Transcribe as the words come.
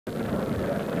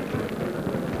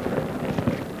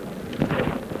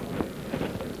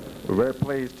We're very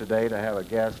pleased today to have a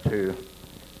guest who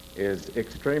is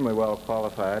extremely well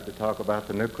qualified to talk about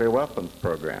the nuclear weapons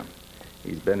program.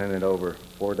 He's been in it over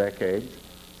 4 decades,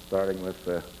 starting with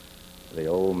the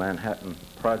old Manhattan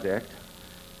Project.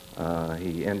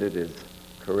 He ended his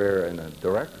career in a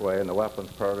direct way in the weapons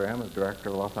program as director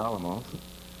of Los Alamos.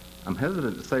 I'm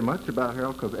hesitant to say much about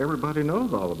Harold because everybody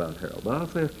knows all about Harold, but I'll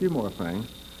say a few more things.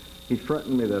 He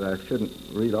threatened me that I shouldn't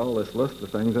read all this list of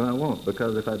things, and I won't,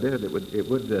 because if I did, it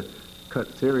would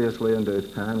cut seriously into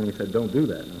his time, and he said, don't do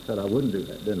that. And I said, I wouldn't do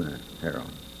that, didn't I, Harold?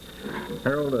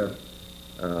 Harold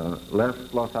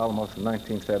left Los Alamos in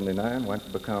 1979, went to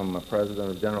become president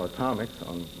of General Atomics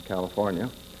in California,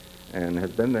 and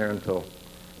has been there until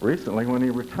recently when he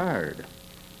retired.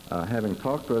 Having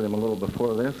talked with him a little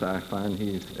before this, I find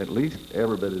he's at least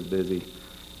every bit as busy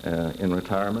in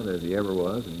retirement as he ever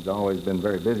was, and he's always been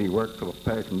very busy. He worked till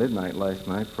past midnight last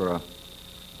night for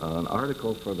an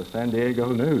article for the San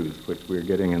Diego News, which we're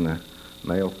getting in the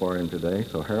mail for him today,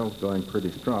 so Harold's going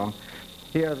pretty strong.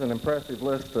 He has an impressive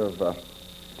list of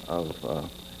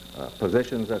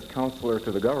positions as counselor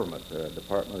to the government,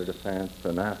 Department of Defense,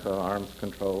 NASA, Arms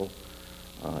Control,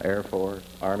 Air Force,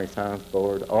 Army Science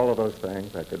Board, all of those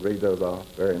things. I could read those off,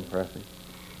 very impressive.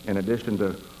 In addition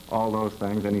to all those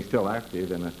things, and he's still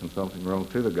active in a consulting role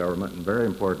to the government in very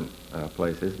important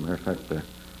places, matter of fact,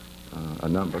 a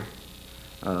number.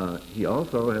 He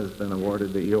also has been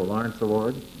awarded the E.O. Lawrence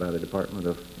Award by the Department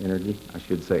of Energy, I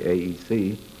should say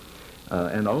AEC,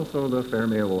 and also the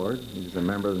Fermi Award. He's a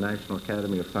member of the National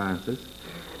Academy of Science.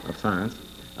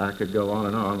 I could go on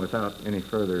and on without any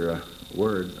further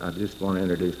words. I just want to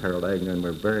introduce Harold Agnew, and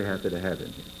we're very happy to have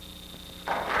him here.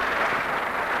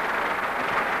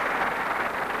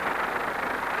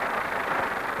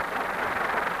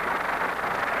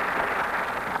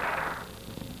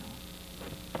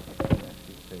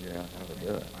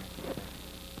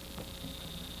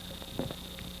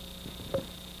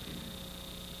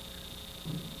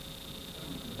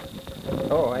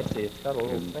 Oh, I see. It's got a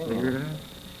little thing on it.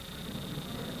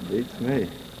 Beats me.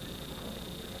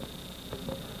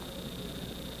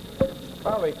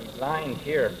 Probably designed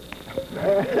here. You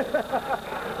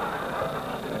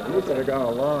could have gone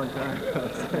a long time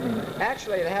without saying that.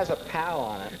 Actually, it has a PAL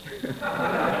on it.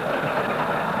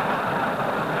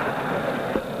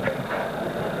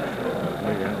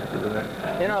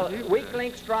 You know, weak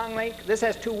link, strong link. This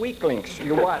has 2 weak links.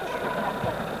 You watch.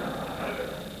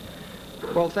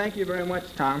 Well, thank you very much,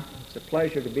 Tom. It's a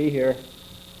pleasure to be here,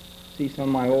 see some of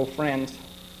my old friends.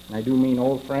 And I do mean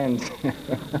old friends.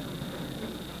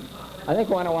 I think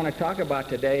what I want to talk about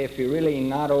today, if you're really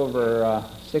not over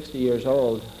 60 years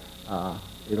old,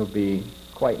 it'll be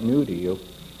quite new to you.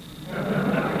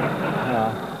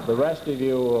 The rest of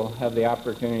you will have the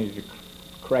opportunity to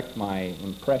correct my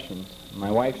impressions. My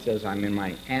wife says I'm in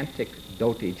my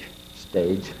anecdotage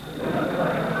stage.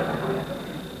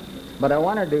 But I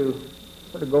wanted to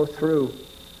sort of go through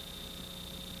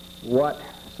what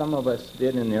some of us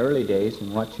did in the early days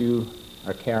and what you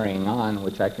are carrying on,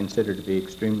 which I consider to be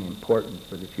extremely important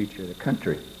for the future of the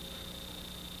country.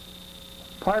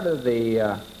 Part of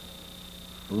the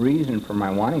reason for my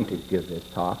wanting to give this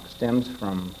talk stems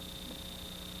from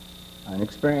an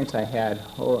experience I had,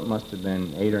 it must have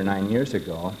been 8 or 9 years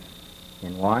ago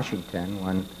in Washington,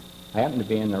 when I happened to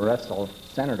be in the Russell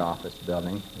Senate office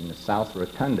building in the South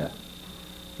Rotunda.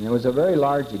 And there was a very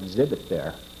large exhibit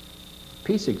there,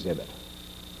 peace exhibit.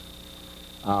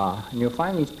 And you'll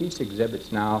find these peace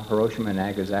exhibits now, Hiroshima and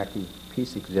Nagasaki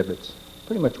peace exhibits,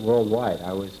 pretty much worldwide.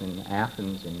 I was in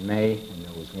Athens in May, and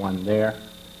there was one there.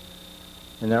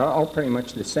 And they're all pretty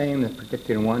much the same. The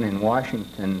particular one in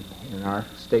Washington, in our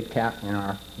in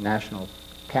our national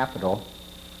capital.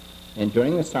 And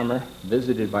during the summer,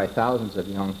 visited by thousands of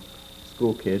young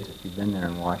school kids, if you've been there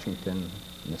in Washington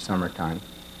in the summertime.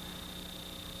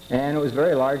 And it was a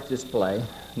very large display.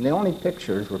 And the only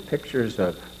pictures were pictures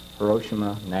of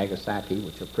Hiroshima, Nagasaki,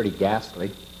 which are pretty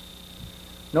ghastly.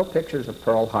 No pictures of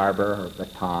Pearl Harbor or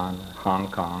Bataan or Hong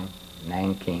Kong,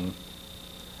 Nanking.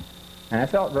 And I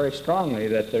felt very strongly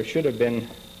that there should have been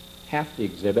half the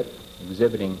exhibit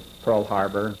exhibiting Pearl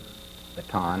Harbor,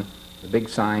 Bataan, the big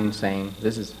sign saying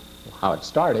this is how it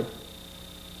started,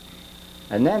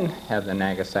 and then have the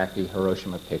Nagasaki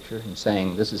Hiroshima picture and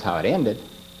saying this is how it ended,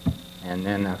 and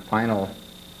then a final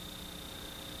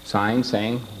sign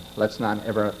saying let's not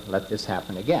ever let this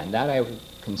happen again. That I would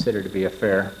consider to be a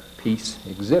fair peace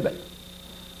exhibit.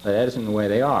 But that isn't the way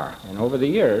they are. And over the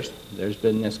years, there's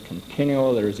been this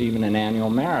continual, there's even an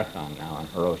annual marathon now in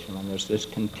Hiroshima, and there's this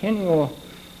continual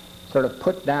sort of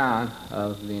put down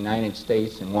of the United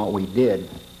States and what we did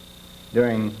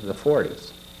during the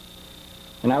 40s.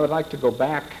 And I would like to go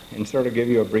back and sort of give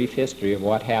you a brief history of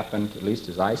what happened, at least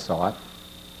as I saw it,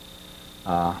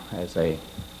 as a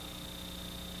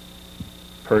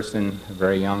person,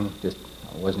 very young, just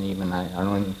wasn't even, I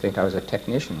don't even think I was a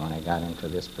technician when I got into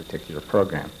this particular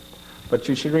program. But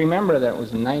you should remember that it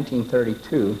was in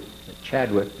 1932 that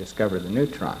Chadwick discovered the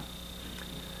neutron.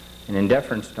 And in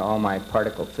deference to all my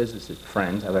particle physicist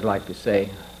friends, I would like to say,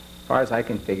 as far as I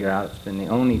can figure out, it's been the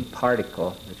only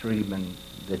particle that's really been,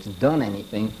 that's done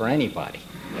anything for anybody.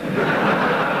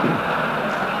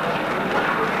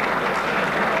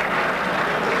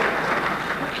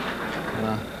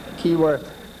 Keyworth,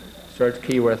 George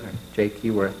Keyworth, or Jay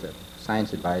Keyworth, the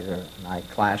science advisor, and I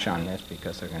clash on this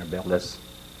because they're going to build this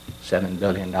 $7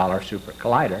 billion super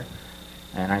collider,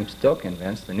 and I'm still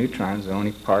convinced the neutron is the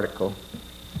only particle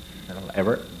that'll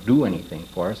ever do anything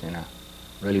for us in a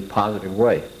really positive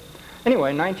way.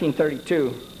 Anyway, in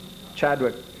 1932,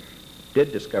 Chadwick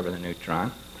did discover the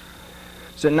neutron.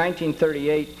 So in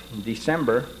 1938, in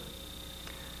December,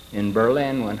 in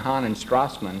Berlin, when Hahn and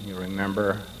Strassmann, you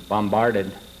remember,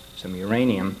 bombarded some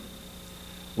uranium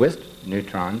with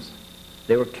neutrons,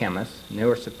 they were chemists, and they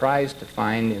were surprised to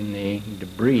find in the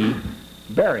debris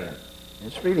barium.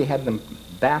 This really had them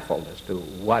baffled as to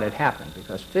what had happened,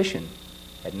 because fission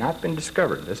had not been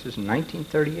discovered. This is in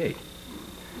 1938.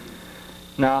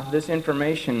 Now, this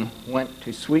information went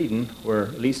to Sweden, where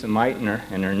Lisa Meitner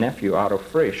and her nephew Otto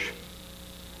Frisch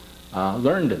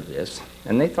learned of this,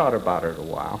 and they thought about it a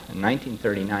while. In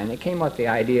 1939, they came up with the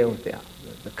idea with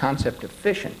the concept of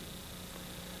fission.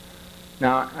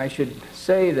 Now, I should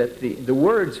say that the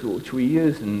words which we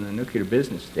use in the nuclear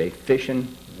business today,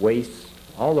 fission, waste,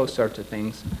 all those sorts of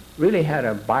things, really had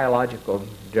a biological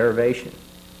derivation.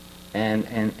 And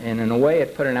in a way,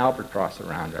 it put an albatross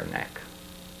around our neck,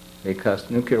 because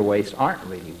nuclear wastes aren't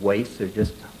really wastes, they're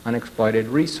just unexploited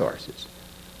resources.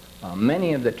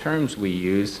 Many of the terms we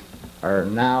use are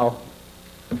now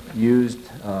used,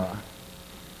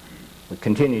 we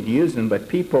continue to use them, but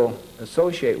people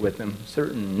associate with them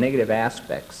certain negative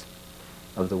aspects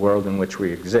of the world in which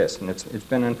we exist, and it's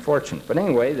been unfortunate. But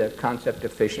anyway, the concept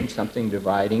of fission, something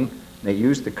dividing, they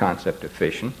used the concept of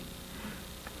fission.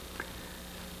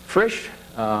 Frisch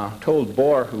told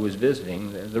Bohr, who was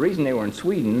visiting, the reason they were in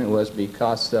Sweden was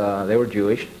because they were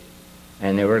Jewish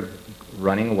and they were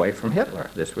running away from Hitler.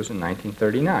 This was in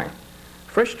 1939.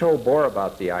 Frisch told Bohr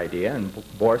about the idea, and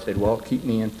Bohr said, well, keep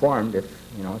me informed if,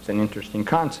 you know, it's an interesting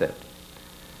concept.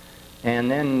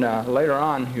 And then later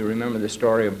on, you remember the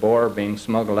story of Bohr being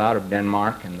smuggled out of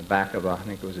Denmark in the back of I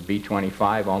think it was a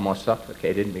B-25, almost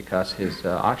suffocated because his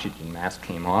oxygen mask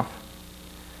came off.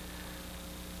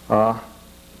 But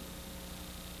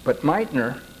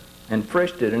Meitner and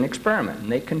Frisch did an experiment,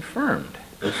 and they confirmed,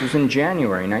 this was in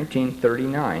January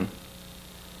 1939,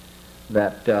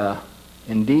 that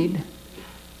indeed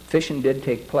fission did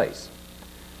take place.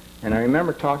 And I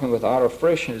remember talking with Otto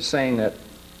Frisch and saying that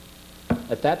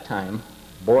at that time,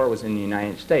 Bohr was in the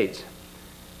United States,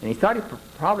 and he thought he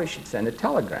probably should send a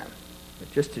telegram.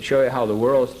 But just to show you how the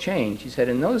world's changed, he said,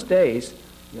 in those days,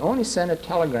 you only sent a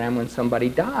telegram when somebody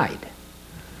died.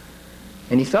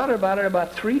 And he thought about it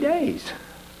about 3 days,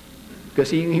 because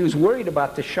he was worried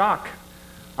about the shock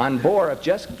on Bohr of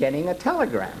just getting a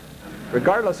telegram,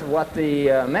 regardless of what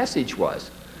the message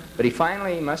was. But he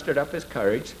finally mustered up his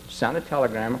courage, sent a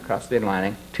telegram across the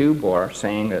Atlantic to Bohr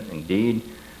saying that indeed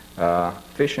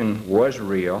fission was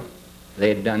real. They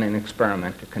had done an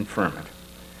experiment to confirm it.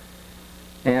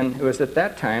 And it was at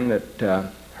that time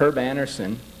that Herb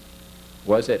Anderson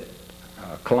was at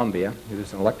Columbia. He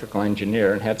was an electrical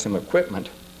engineer and had some equipment.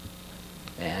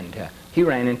 And he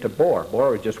ran into Bohr.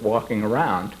 Bohr was just walking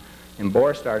around, and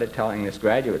Bohr started telling this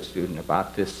graduate student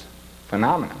about this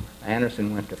phenomenon.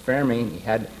 Anderson went to Fermi, and he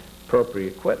had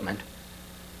appropriate equipment.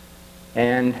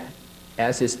 And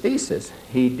as his thesis,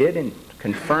 he did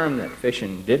confirm that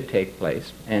fission did take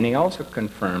place, and he also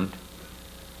confirmed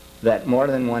that more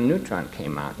than one neutron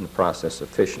came out in the process of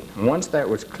fission. And once that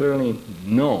was clearly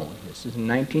known, this is in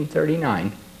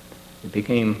 1939, it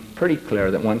became pretty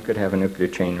clear that one could have a nuclear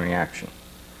chain reaction.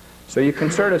 So you can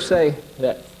sort of say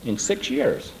that in 6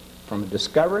 years, from a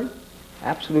discovery,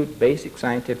 absolute basic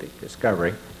scientific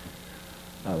discovery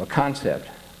of a concept,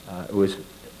 it was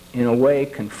in a way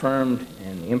confirmed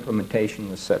and the implementation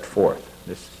was set forth.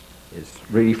 This is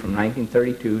really from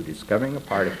 1932, discovering a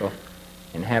particle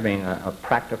and having a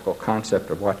practical concept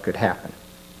of what could happen.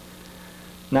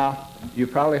 Now, you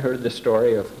probably heard the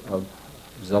story of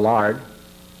Szilard,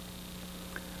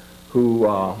 who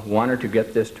wanted to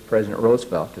get this to President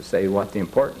Roosevelt to say what the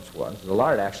importance was.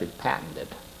 Szilard actually patented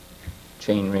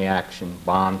chain reaction,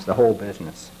 bombs, the whole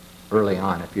business. early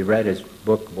on. If you read his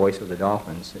book, Voice of the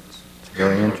Dolphins, it's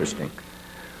very interesting.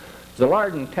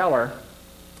 Szilard and Teller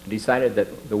decided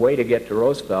that the way to get to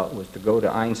Roosevelt was to go to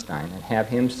Einstein and have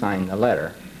him sign the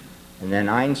letter. And then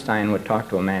Einstein would talk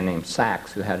to a man named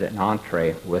Sachs, who had an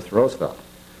entree with Roosevelt.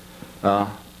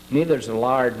 Neither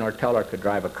Szilard nor Teller could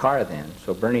drive a car then,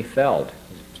 so Bernie Feld,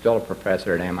 who's still a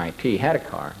professor at MIT, had a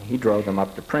car. He drove them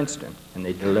up to Princeton, and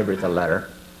they delivered the letter.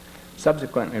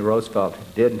 Subsequently, Roosevelt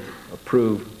did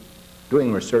approve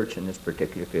doing research in this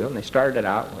particular field, and they started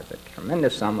out with a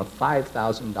tremendous sum of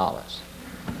 $5,000,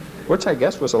 which I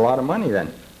guess was a lot of money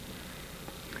then.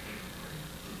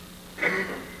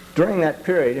 During that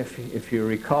period, if you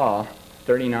recall,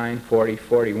 39, 40,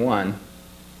 41,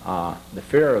 the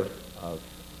fear of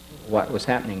what was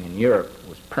happening in Europe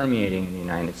was permeating in the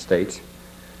United States.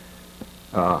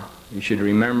 You should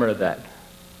remember that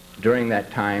during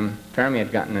that time, Fermi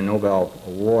had gotten a Nobel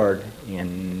Award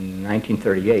in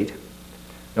 1938.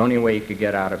 The only way he could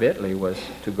get out of Italy was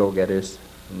to go get his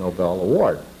Nobel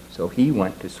Award. So he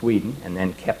went to Sweden and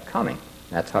then kept coming.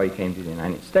 That's how he came to the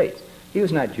United States. He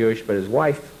was not Jewish, but his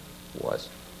wife was,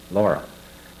 Laura.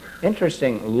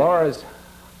 Interesting, Laura's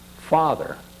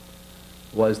father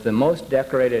was the most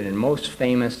decorated and most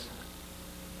famous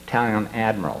Italian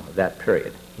admiral of that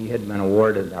period. He had been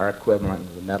awarded our equivalent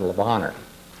of the Medal of Honor.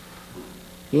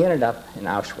 He ended up in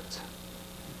Auschwitz,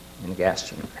 in the gas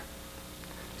chamber.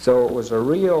 So it was a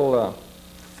real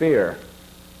fear,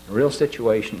 a real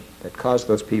situation that caused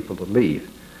those people to leave.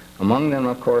 Among them,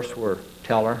 of course, were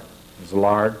Teller,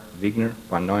 Szilard, Wigner,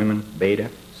 von Neumann, Beta,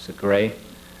 Segre.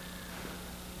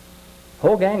 A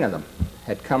whole gang of them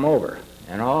had come over,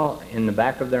 and all in the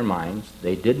back of their minds,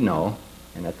 they did know,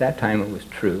 and at that time it was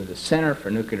true, the Center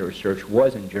for Nuclear Research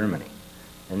was in Germany.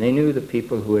 And they knew the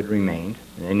people who had remained,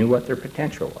 and they knew what their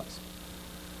potential was.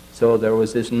 So there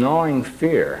was this gnawing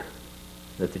fear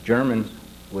that the Germans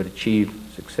would achieve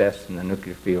success in the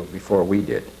nuclear field before we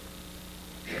did.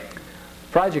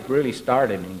 The project really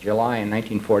started in July in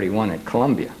 1941 at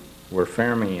Columbia, where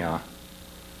Fermi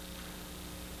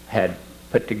had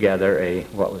put together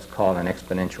what was called an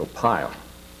exponential pile.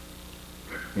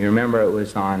 You remember it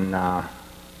was on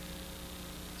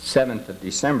 7th of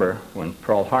December when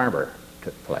Pearl Harbor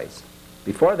took place.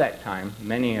 Before that time,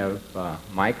 many of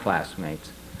my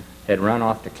classmates had run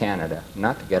off to Canada,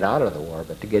 not to get out of the war,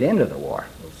 but to get into the war.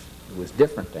 It was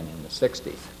different than in the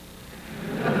 60s.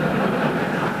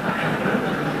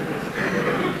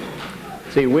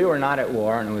 See, we were not at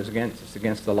war, and it was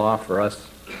against the law for us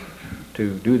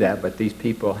to do that, but these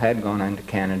people had gone into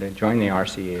Canada, joined the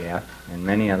RCAF, and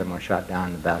many of them were shot down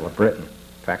in the Battle of Britain.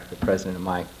 In fact, the president of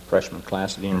my freshman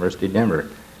class at the University of Denver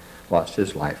lost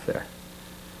his life there.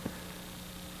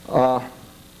 Of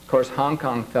course, Hong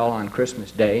Kong fell on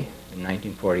Christmas Day in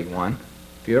 1941.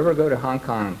 If you ever go to Hong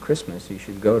Kong on Christmas, you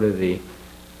should go to the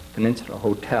Peninsula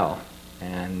Hotel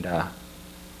and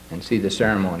see the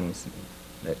ceremonies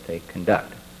that they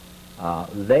conduct.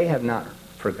 They have not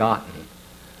forgotten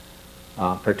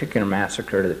a particular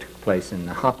massacre that took place in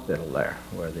the hospital there,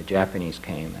 where the Japanese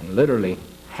came and literally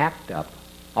hacked up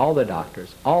all the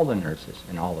doctors, all the nurses,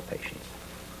 and all the patients.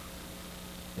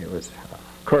 It was,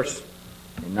 of course,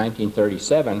 in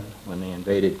 1937, when they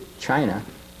invaded China,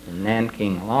 in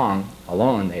Nanking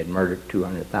alone, they had murdered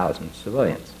 200,000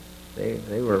 civilians.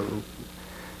 They were,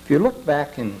 if you look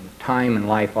back in Time and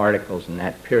Life articles in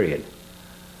that period,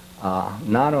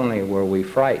 not only were we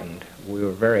frightened, we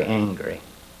were very angry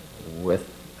with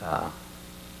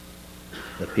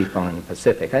the people in the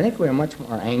Pacific. I think we were much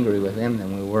more angry with them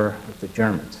than we were with the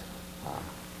Germans.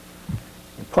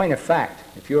 In point of fact,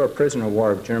 if you were a prisoner of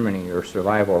war of Germany, your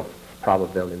survival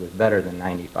probability was better than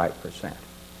 95%.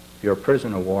 If you were a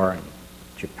prisoner of war in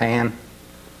Japan,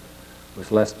 it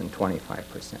was less than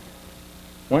 25%.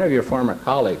 One of your former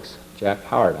colleagues, Jack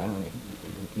Howard, I don't know,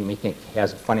 you may think he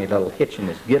has a funny little hitch in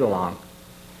his get-along.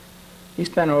 He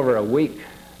spent over a week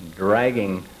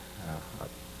dragging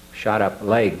a shot-up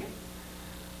leg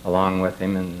along with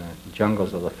him in the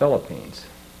jungles of the Philippines,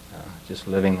 just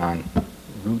living on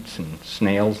roots and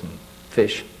snails and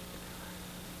fish.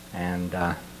 And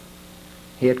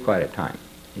he had quite a time.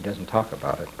 He doesn't talk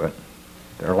about it, but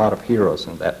there are a lot of heroes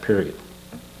in that period.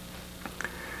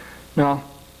 Now,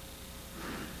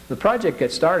 the project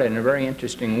gets started in a very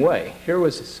interesting way. Here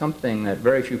was something that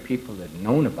very few people had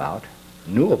knew about.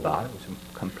 It was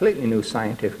a completely new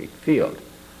scientific field.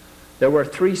 There were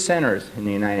 3 centers in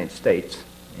the United States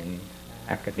in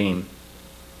academia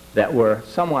that were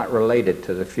somewhat related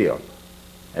to the field.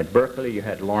 At Berkeley, you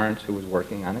had Lawrence, who was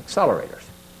working on accelerators.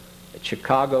 At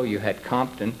Chicago, you had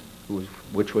Compton,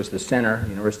 which was the center,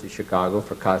 University of Chicago,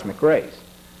 for cosmic rays.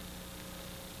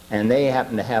 And they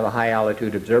happen to have a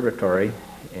high-altitude observatory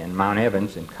in Mount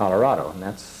Evans in Colorado, and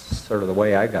that's sort of the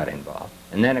way I got involved.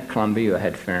 And then at Columbia, you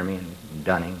had Fermi and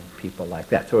Dunning, and people like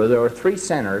that. So there were 3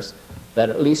 centers that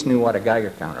at least knew what a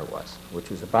Geiger counter was, which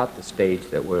was about the stage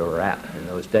that we were at in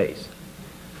those days.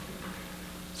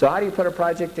 So how do you put a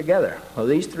project together? Well,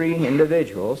 these 3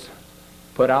 individuals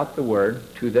put out the word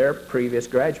to their previous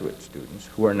graduate students,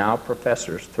 who are now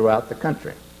professors throughout the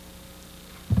country.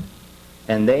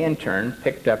 And they, in turn,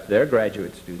 picked up their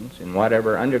graduate students and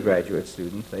whatever undergraduate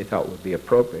students they thought would be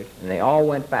appropriate, and they all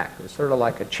went back. It was sort of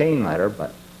like a chain letter,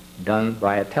 but done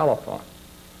via telephone.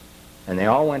 And they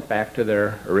all went back to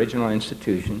their original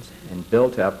institutions and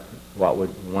built up what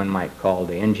one might call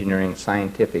the engineering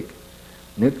scientific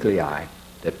nuclei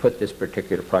that put this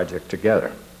particular project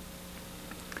together.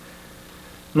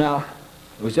 Now,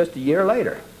 it was just a year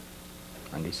later,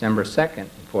 on December 2nd,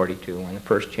 1942, when the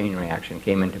first chain reaction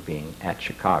came into being at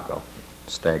Chicago,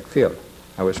 Stagg Field.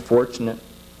 I was fortunate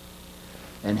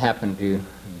and happened to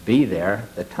be there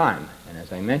at the time. And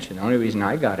as I mentioned, the only reason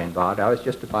I got involved, I was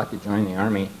just about to join the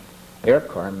Army Air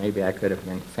Corps. Maybe I could have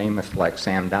been famous like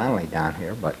Sam Donnelly down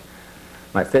here, but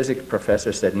my physics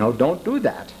professor said, no, don't do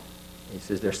that. He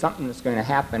says, there's something that's going to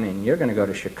happen, and you're going to go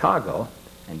to Chicago,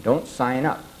 and don't sign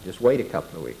up. Just wait a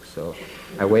couple of weeks. So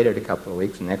I waited a couple of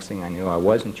weeks, and next thing I knew, I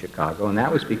was in Chicago, and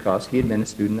that was because he had been a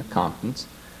student at Compton's,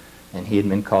 and he had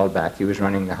been called back. He was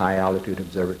running the high-altitude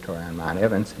observatory on Mount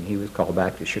Evans, and he was called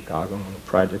back to Chicago when the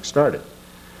project started.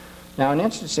 Now, an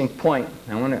interesting point,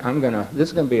 this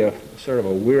is going to be a sort of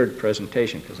a weird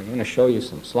presentation, because I'm going to show you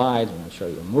some slides, I'm going to show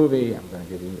you a movie, I'm going to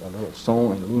give you a little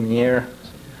son and lumiere.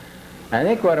 I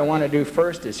think what I want to do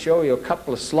first is show you a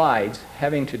couple of slides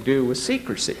having to do with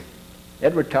secrecy.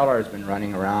 Edward Teller has been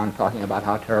running around talking about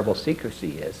how terrible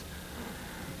secrecy is.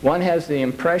 One has the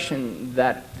impression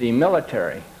that the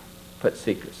military put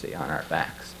secrecy on our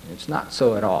backs. It's not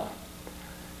so at all.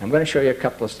 I'm going to show you a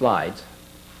couple of slides,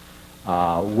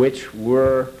 which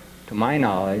were, to my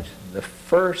knowledge, the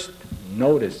first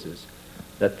notices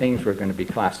that things were going to be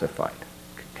classified.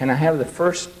 Can I have the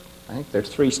first? I think there's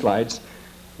 3 slides,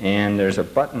 and there's a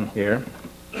button here,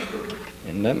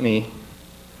 and let me,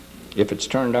 if it's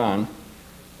turned on.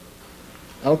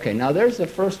 Okay, now there's the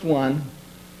first one,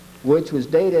 which was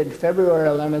dated February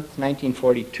 11th,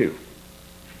 1942.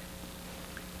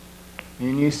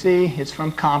 And you see it's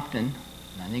from Compton.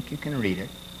 I think you can read it.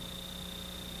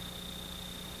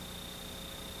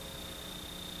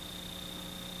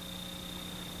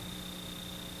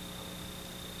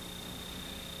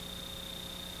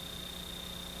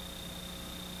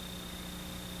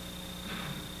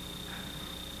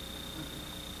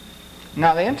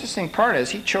 Now, the interesting part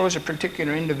is he chose a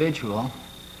particular individual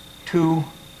to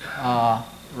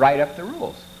write up the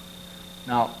rules.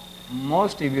 Now,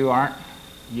 most of you aren't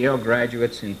Yale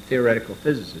graduates and theoretical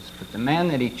physicists, but the man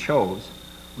that he chose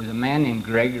was a man named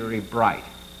Gregory Bright,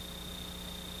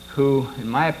 who, in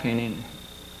my opinion,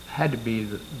 had to be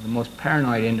the most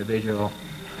paranoid individual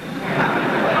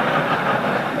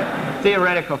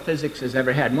theoretical physics has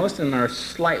ever had. Most of them are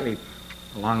slightly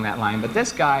along that line, but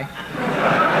this guy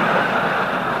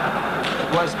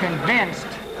was convinced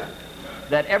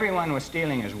that everyone was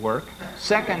stealing his work.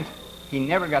 Second, he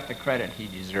never got the credit he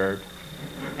deserved.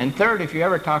 And third, if you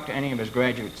ever talk to any of his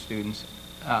graduate students,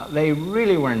 they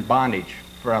really were in bondage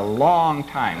for a long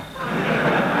time,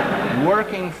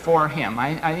 working for him.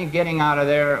 I think getting out of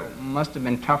there must have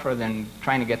been tougher than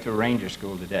trying to get through ranger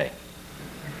school today.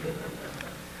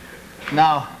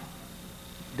 Now,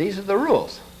 these are the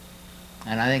rules.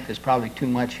 And I think there's probably too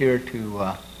much here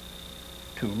to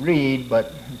read,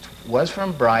 but it was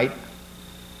from Bright,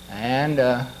 and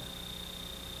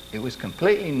it was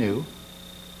completely new.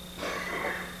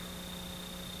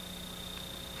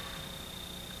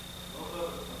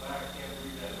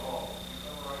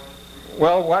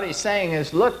 Well, what he's saying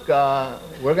is, look,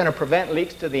 we're going to prevent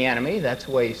leaks to the enemy. That's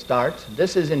the way he starts.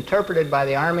 This is interpreted by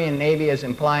the Army and Navy as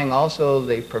implying also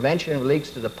the prevention of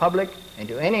leaks to the public and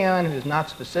to anyone who is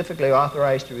not specifically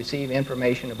authorized to receive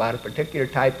information about a particular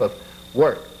type of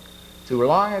work. Through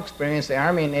long experience, the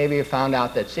Army and Navy have found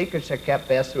out that secrets are kept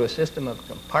best through a system of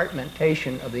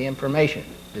compartmentation of the information.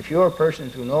 The fewer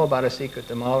persons who know about a secret,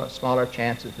 the smaller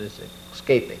chances of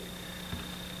escaping.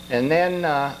 And then,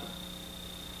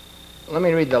 let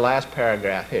me read the last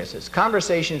paragraph here. It says,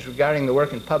 conversations regarding the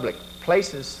work in public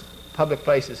places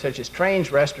such as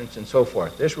trains, restaurants, and so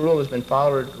forth. This rule has been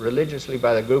followed religiously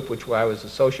by the group which I was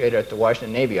associated at the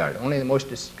Washington Navy Yard. Only the most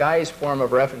disguised form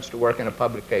of reference to work in a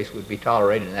public place would be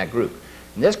tolerated in that group.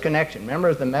 In this connection,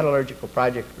 members of the metallurgical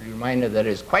project were reminded that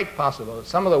it is quite possible that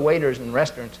some of the waiters in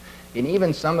restaurants and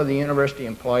even some of the university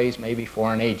employees may be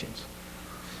foreign agents.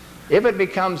 If it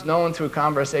becomes known through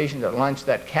conversations at lunch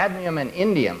that cadmium and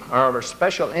indium are of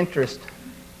special interest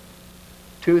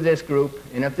to this group,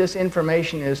 and if this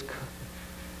information is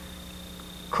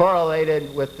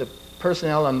correlated with the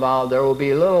personnel involved, there will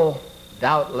be little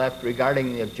doubt left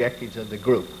regarding the objectives of the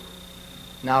group.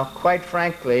 Now, quite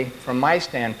frankly, from my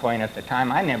standpoint at the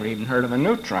time, I never even heard of a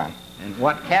neutron. And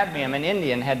what cadmium and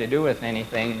indium had to do with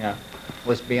anything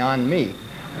was beyond me.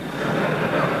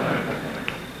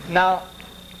 Now,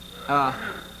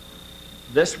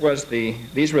 these were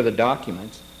the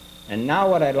documents. And now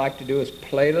what I'd like to do is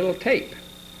play a little tape,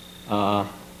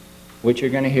 which you're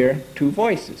going to hear two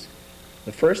voices.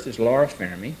 The first is Laura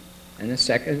Fermi, and the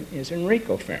second is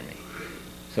Enrico Fermi.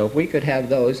 So if we could have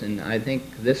those, and I think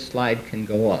this slide can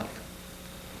go off.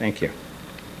 Thank you.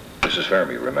 Mrs.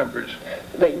 Fermi remembers.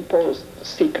 They imposed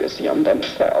secrecy on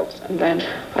themselves, and then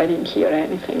I didn't hear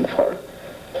anything for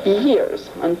years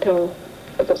until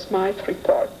the Smythe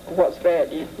report was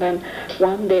ready. Then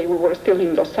one day we were still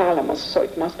in Los Alamos, so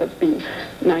it must have been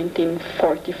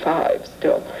 1945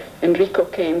 still. Enrico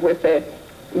came with a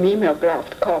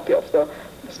mimeographed copy of the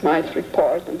Smythe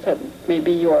report and said,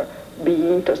 maybe you are being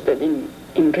interested in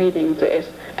reading this,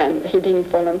 and he didn't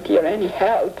volunteer any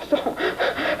help, so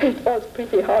it was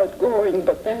pretty hard going,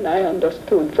 but then I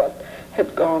understood what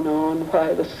had gone on,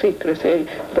 why the secrecy,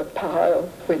 the pile,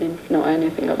 we didn't know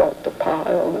anything about the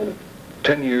pile. And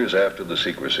 10 years after the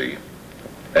secrecy,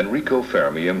 Enrico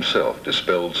Fermi himself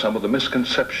dispelled some of the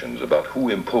misconceptions about who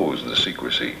imposed the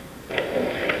secrecy.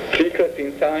 Secrets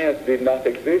in science did not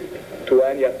exist to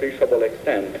any appreciable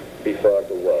extent before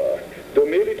the war. The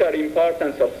military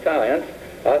importance of science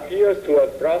appears to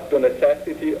have brought the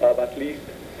necessity of at least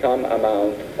some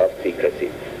amount of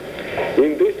secrecy.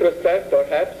 In this respect,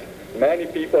 perhaps, many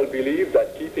people believe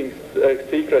that keeping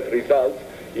secret results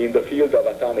in the field of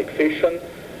atomic fission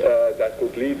that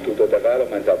could lead to the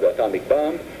development of the atomic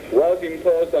bomb was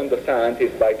imposed on the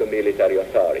scientists by the military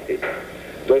authorities.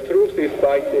 The truth is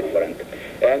quite different,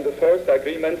 and the first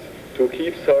agreements to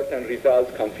keep certain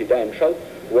results confidential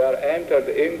were entered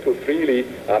into freely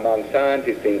among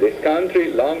scientists in this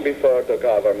country long before the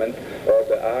government or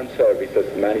the armed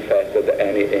services manifested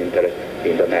any interest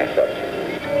in the matter.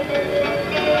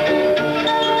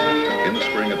 In the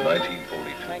spring of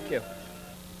 1942. Thank you.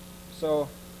 So,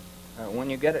 when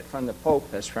you get it from the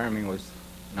Pope, as Fermi was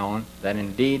known, that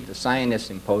indeed the scientists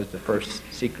imposed the first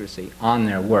secrecy on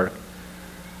their work,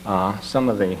 some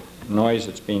of the noise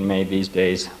that's being made these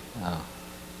days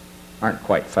aren't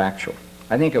quite factual.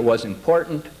 I think it was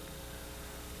important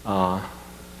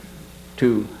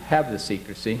to have the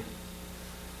secrecy,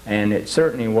 and it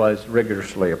certainly was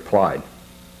rigorously applied.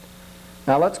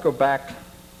 Now let's go back.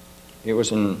 It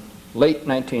was in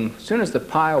as soon as the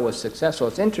pile was successful.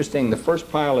 It's interesting, the first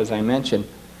pile, as I mentioned,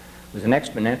 was an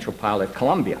exponential pile at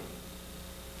Columbia.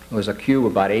 It was a cube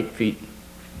about 8 feet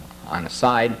on a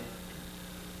side.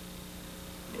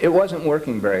 It wasn't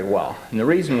working very well, and the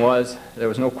reason was there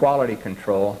was no quality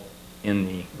control in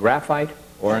the graphite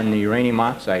or in the uranium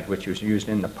oxide, which was used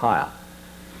in the pile.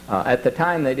 At the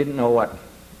time, they didn't know what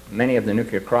many of the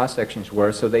nuclear cross-sections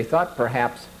were, so they thought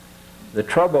perhaps the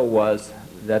trouble was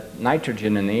that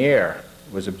nitrogen in the air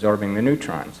was absorbing the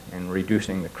neutrons and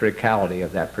reducing the criticality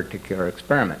of that particular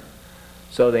experiment.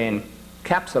 So they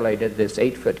encapsulated this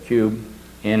 8-foot cube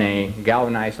in a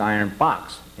galvanized iron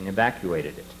box and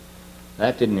evacuated it.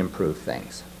 That didn't improve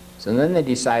things. So then they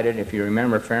decided, if you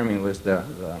remember, Fermi was the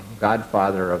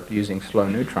godfather of using slow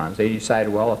neutrons. They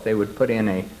decided, well, if they would put in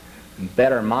a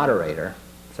better moderator,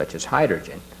 such as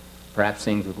hydrogen, perhaps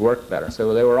things would work better.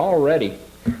 So they were all ready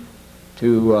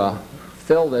to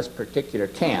fill this particular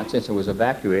can. Since it was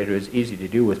evacuated, it was easy to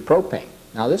do with propane.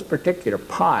 Now this particular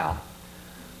pile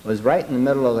was right in the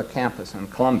middle of the campus on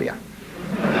Columbia.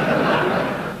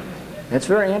 It's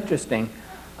very interesting.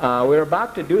 We were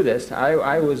about to do this.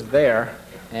 I was there,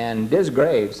 and Diz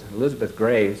Graves, Elizabeth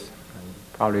Graves, you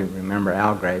probably remember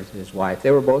Al Graves, his wife,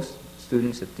 they were both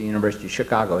students at the University of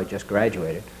Chicago, had just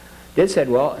graduated. Diz said,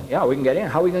 well, yeah, we can get in.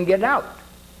 How are we going to get it out?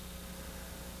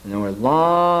 And there was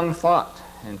long thought.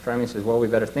 And Fermi says, well, we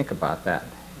better think about that.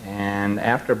 And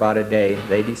after about a day,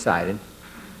 they decided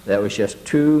that it was just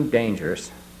too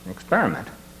dangerous an experiment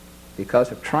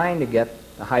because of trying to get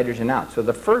the hydrogen out. So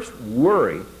the first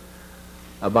worry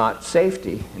about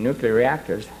safety in nuclear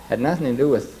reactors had nothing to do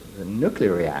with the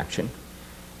nuclear reaction,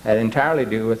 had entirely to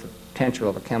do with the potential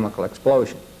of a chemical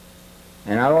explosion.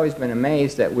 And I've always been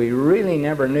amazed that we really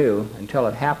never knew until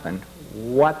it happened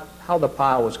how the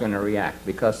pile was going to react,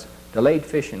 because delayed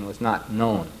fission was not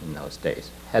known in those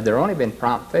days. Had there only been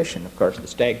prompt fission, of course, the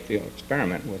Stagfield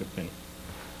experiment would have been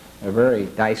a very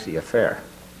dicey affair.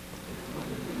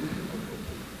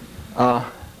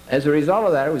 As a result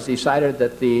of that, it was decided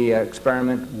that the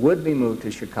experiment would be moved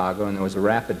to Chicago, and there was a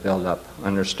rapid buildup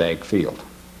under Stagg Field.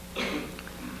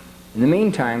 In the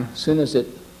meantime, as soon as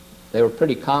they were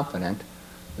pretty confident,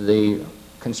 the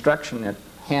construction at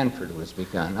Hanford was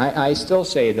begun. I still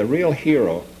say the real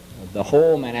hero of the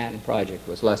whole Manhattan Project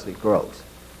was Leslie Groves.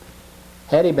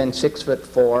 Had he been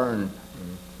 6'4"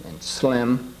 and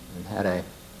slim and had a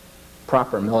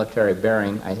proper military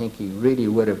bearing, I think he really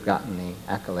would have gotten the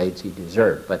accolades he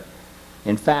deserved. But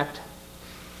in fact,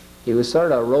 he was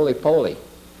sort of roly-poly,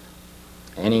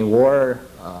 and he wore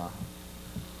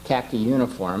khaki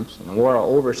uniforms and wore an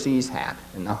overseas hat,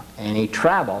 and he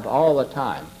traveled all the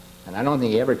time. And I don't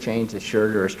think he ever changed his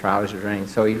shirt or his trousers or anything.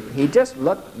 So he just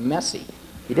looked messy.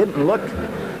 He didn't look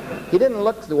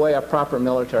the way a proper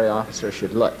military officer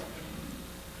should look.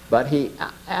 But he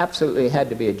absolutely had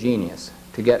to be a genius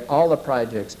to get all the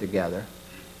projects together,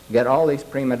 get all these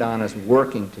prima donnas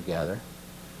working together.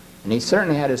 And he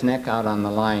certainly had his neck out on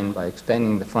the line by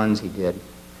expending the funds he did.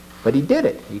 But he did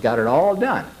it. He got it all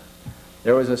done.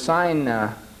 There was a sign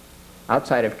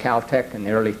outside of Caltech in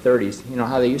the early 30s. You know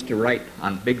how they used to write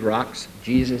on big rocks,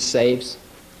 "Jesus saves"?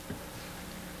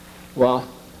 Well,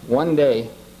 one day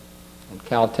at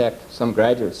Caltech, some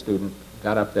graduate student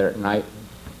got up there at night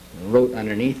and wrote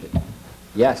underneath it,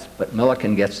 "Yes, but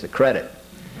Millikan gets the credit."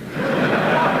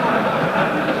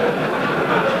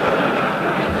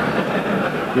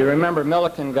 You remember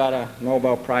Millikan got a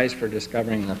Nobel Prize for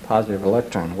discovering the positive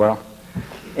electron. Well,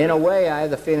 in a way, I have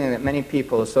the feeling that many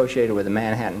people associated with the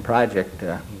Manhattan Project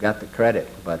got the credit,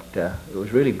 but it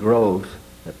was really Groves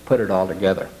that put it all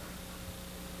together.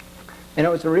 And it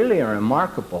was really a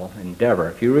remarkable endeavor.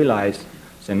 If you realize,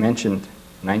 as I mentioned,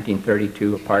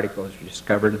 1932 a particle was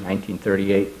discovered,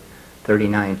 1938,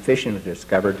 39 fission was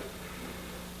discovered.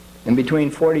 And between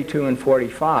 42 and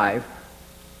 45,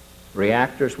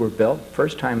 reactors were built,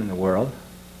 first time in the world.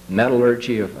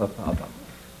 Metallurgy of an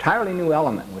entirely new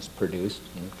element was produced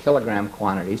in kilogram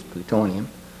quantities, plutonium.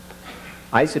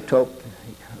 Isotope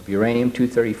of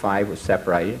uranium-235 was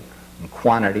separated in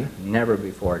quantity, never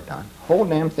before done. Whole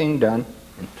damn thing done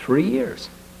in 3 years.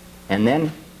 And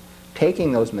then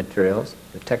taking those materials,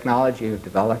 the technology of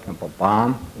developing a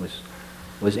bomb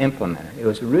was implemented. It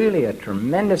was really a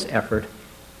tremendous effort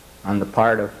on the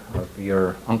part of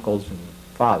your uncles and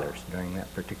fathers during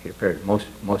that particular period. Most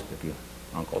of you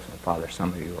uncles and fathers, some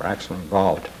of you were actually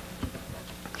involved.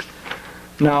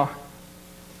 Now,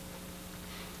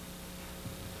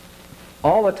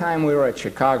 all the time we were at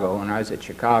Chicago, when I was at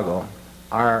Chicago,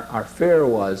 our fear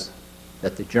was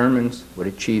that the Germans would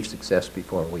achieve success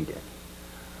before we did.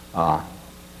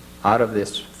 Out of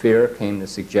this fear came the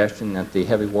suggestion that the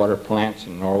heavy water plants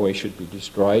in Norway should be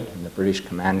destroyed, and the British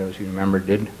commandos, you remember,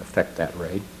 did effect that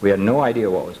raid. We had no idea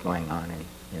what was going on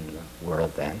in the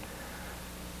world then.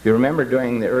 If you remember,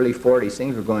 during the early 40s,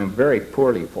 things were going very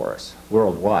poorly for us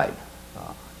worldwide.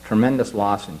 Tremendous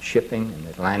loss in shipping in the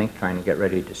Atlantic, trying to get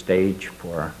ready to stage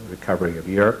for recovery of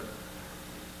Europe.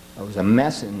 It was a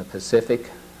mess in the Pacific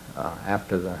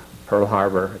after the Pearl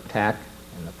Harbor attack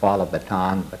and the fall of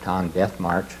Bataan Death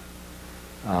March.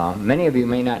 Many of you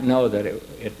may not know that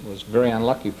it was very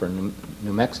unlucky for New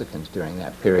Mexicans during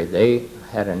that period. They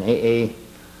had an AA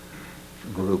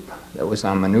group that was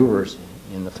on maneuvers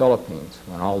in the Philippines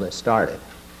when all this started.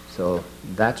 So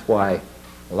that's why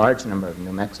a large number of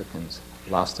New Mexicans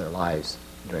lost their lives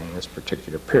during this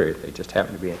particular period. They just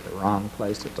happened to be at the wrong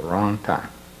place at the wrong time.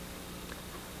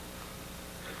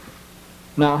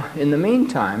 Now, in the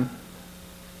meantime,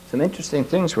 some interesting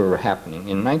things were happening.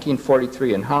 In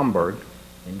 1943 in Hamburg,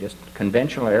 in just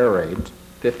conventional air raids,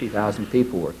 50,000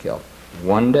 people were killed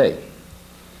one day.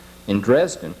 In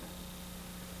Dresden,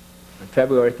 on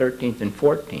February 13th and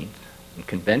 14th, in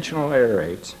conventional air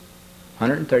raids,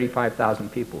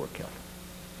 135,000 people were killed.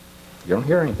 You don't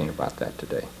hear anything about that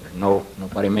today. There's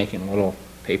nobody making little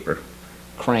paper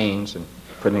cranes and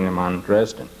putting them on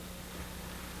Dresden.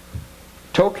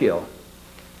 Tokyo,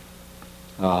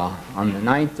 on the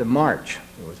 9th of March,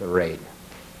 there was a raid.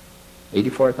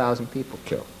 84,000 people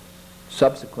killed.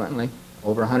 Subsequently,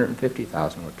 over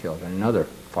 150,000 were killed in another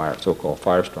so-called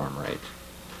firestorm raid.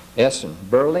 Essen,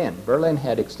 Berlin. Berlin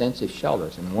had extensive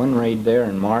shelters. In one raid there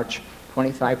in March,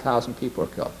 25,000 people were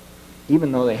killed,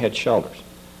 even though they had shelters.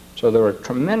 So there were a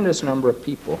tremendous number of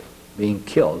people being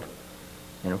killed,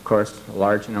 and of course a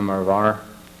large number of our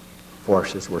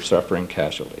forces were suffering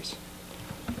casualties.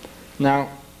 Now,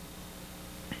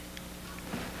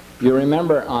 you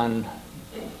remember on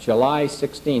July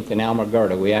 16th in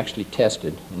Alamogordo, we actually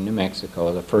tested in New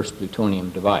Mexico the first plutonium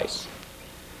device.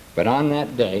 But on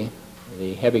that day,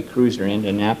 the heavy cruiser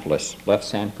Indianapolis left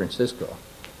San Francisco,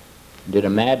 did a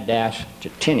mad dash to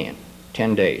Tinian,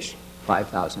 10 days,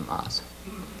 5,000 miles.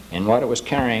 And what it was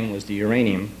carrying was the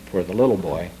uranium for the little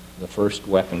boy, the first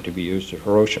weapon to be used at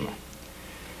Hiroshima.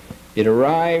 It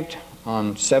arrived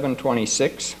on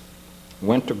 7/26,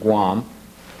 went to Guam.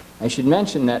 I should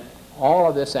mention that all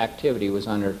of this activity was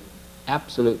under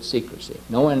absolute secrecy.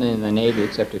 No one in the Navy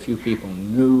except a few people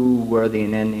knew where the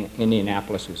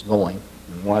Indianapolis was going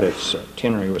and what its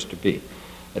itinerary was to be.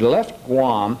 It left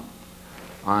Guam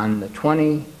on the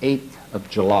 28th of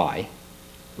July.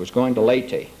 It was going to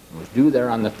Leyte. It was due there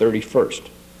on the 31st.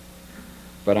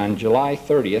 But on July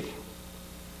 30th,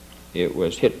 it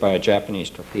was hit by a Japanese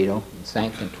torpedo and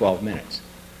sank in 12 minutes.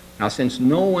 Now, since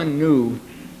no one knew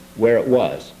where it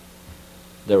was,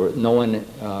 no one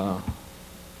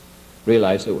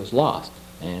realized it was lost.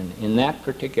 And in that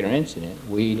particular incident,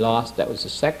 we lost, that was the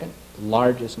second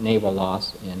largest naval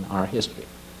loss in our history.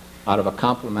 Out of a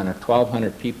complement of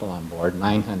 1,200 people on board,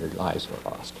 900 lives were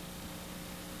lost.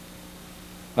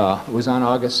 It was on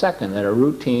August 2nd that a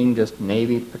routine just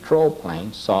Navy patrol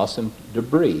plane saw some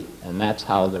debris, and that's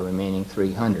how the remaining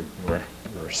 300 were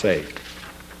saved.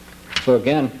 So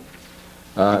again,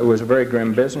 it was a very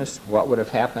grim business. What would have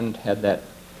happened had that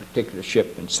particular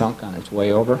ship been sunk on its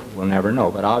way over? We'll never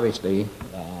know, but obviously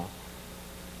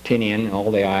Tinian and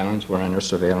all the islands were under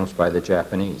surveillance by the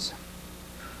Japanese.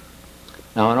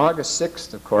 Now on August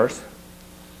 6th, of course,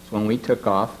 is when we took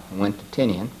off and went to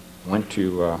Tinian, went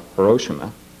to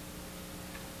Hiroshima.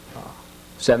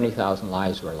 70,000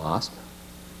 lives were lost.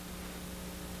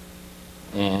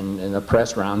 And the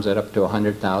press rounds it up to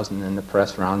 100,000, and the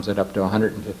press rounds it up to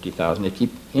 150,000. They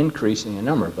keep increasing the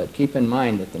number, but keep in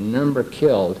mind that the number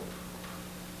killed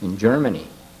in Germany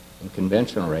in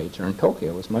conventional raids or in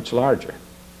Tokyo was much larger.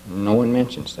 No one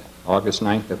mentions that. August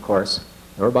 9th, of course,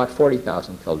 there were about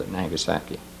 40,000 killed at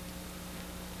Nagasaki.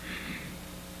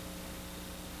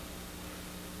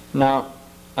 Now,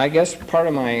 I guess part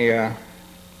of my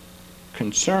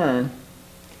concern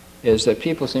is that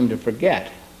people seem to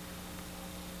forget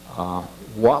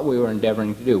what we were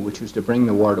endeavoring to do, which was to bring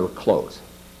the war to a close,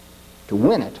 to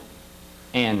win it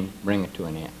and bring it to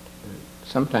an end.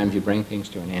 Sometimes you bring things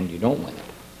to an end, you don't win it.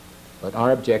 But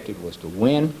our objective was to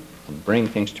win and bring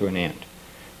things to an end.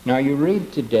 Now you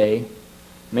read today,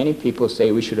 many people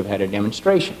say we should have had a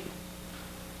demonstration.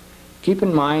 Keep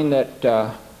in mind that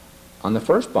on the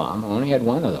first bomb, we only had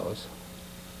one of those.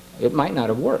 It might not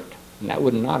have worked, and that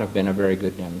would not have been a very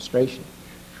good demonstration.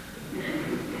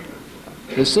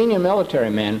 The senior military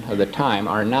men of the time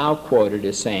are now quoted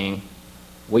as saying,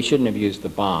 we shouldn't have used the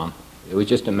bomb. It was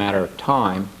just a matter of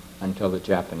time until the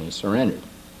Japanese surrendered.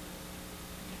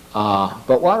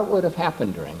 But what would have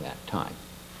happened during that time?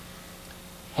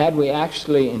 Had we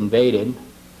actually invaded,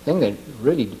 the thing that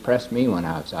really depressed me when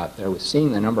I was out there was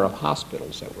seeing the number of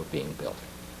hospitals that were being built.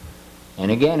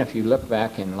 And again, if you look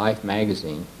back in Life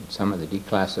magazine, some of the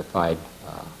declassified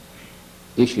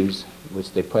issues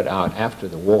which they put out after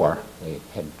the war, they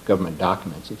had government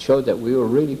documents, it showed that we were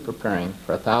really preparing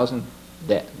for 1,000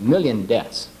 million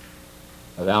deaths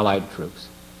of Allied troops.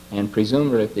 And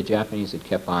presumably if the Japanese had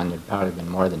kept on, there'd probably been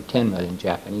more than 10 million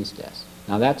Japanese deaths.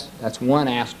 Now that's one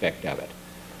aspect of it.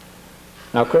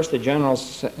 Now of course the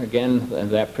generals, again, in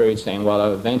that period saying,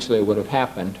 well, eventually it would have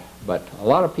happened, but a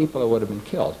lot of people would have been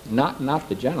killed. Not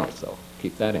the generals, though.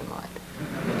 Keep that in mind.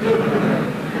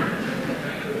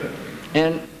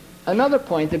 And another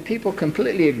point that people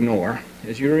completely ignore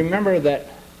is you remember that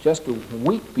just a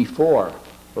week before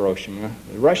Hiroshima,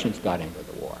 the Russians got into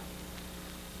the war.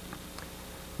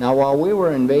 Now, while we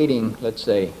were invading, let's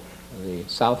say, the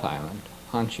South Island,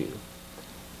 Honshu,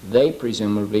 they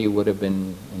presumably would have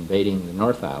been invading the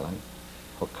North Island,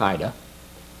 Hokkaido,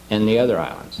 and the other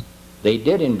islands. They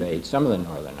did invade some of the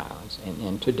northern islands,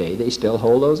 and today they still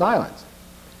hold those islands.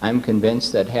 I'm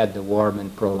convinced that had the war been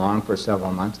prolonged for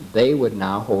several months, they would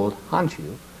now hold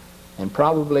Honshu, and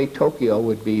probably Tokyo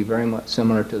would be very much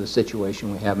similar to the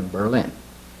situation we have in Berlin.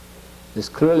 This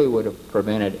clearly would have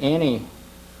prevented any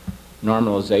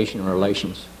normalization of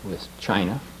relations with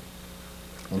China,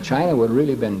 and China would have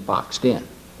really been boxed in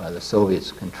by the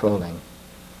Soviets controlling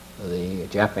the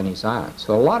Japanese islands.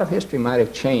 So a lot of history might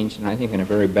have changed, and I think in a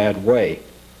very bad way,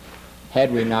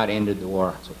 had we not ended the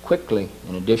war so quickly,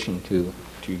 in addition to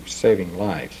saving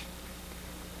lives.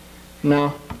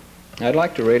 Now, I'd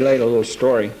like to relate a little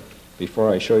story before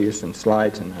I show you some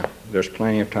slides, and there's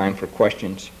plenty of time for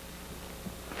questions.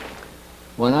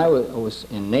 When I was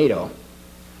in NATO,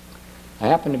 I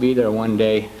happened to be there one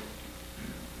day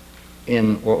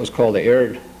in what was called the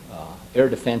Air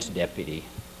Defense Deputy.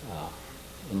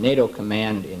 NATO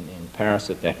command in Paris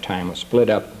at that time was split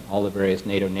up. All the various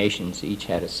NATO nations each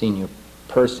had a senior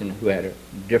person who had a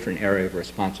different area of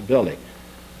responsibility.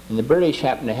 And the British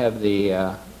happened to have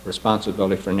the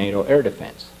responsibility for NATO air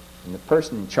defense. And the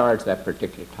person in charge that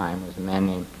particular time was a man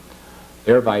named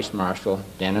Air Vice Marshal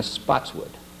Dennis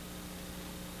Spotswood.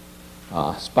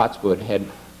 Spotswood had,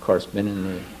 of course, been in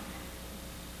the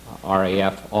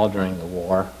RAF all during the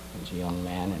war as a young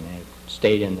man, and had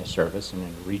stayed in the service and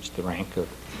had reached the rank of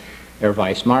Air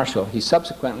Vice Marshal. He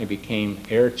subsequently became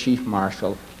Air Chief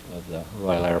Marshal of the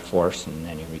Royal Air Force, and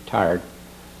then he retired.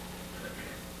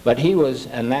 But he was,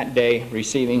 on that day,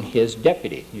 receiving his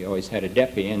deputy. He always had a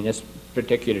deputy, and this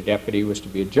particular deputy was to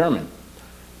be a German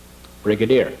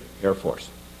brigadier, Air Force.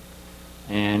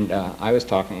 And I was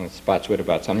talking with Spotswood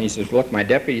about something. He says, look, my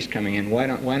deputy's coming in. Why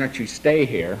don't you stay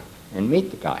here and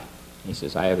meet the guy? He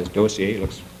says, I have his dossier. He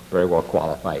looks very well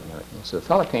qualified and everything. So the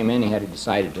fellow came in. He had a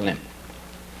decided limp.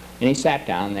 And he sat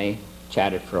down. They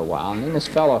chatted for a while. And then this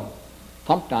fellow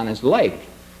thumped on his leg.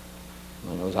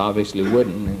 And it was obviously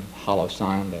wooden and hollow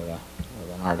sound of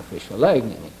an artificial leg.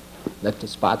 And he looked at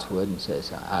Spotswood and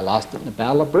says, I lost it in the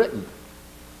Battle of Britain.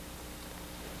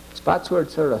 Spotswood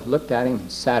sort of looked at him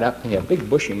and sat up. He had a big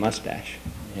bushy mustache.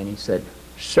 And he said,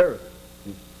 sir,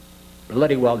 you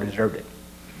bloody well deserved it.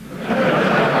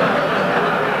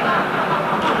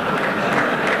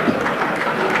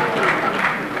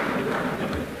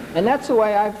 And that's the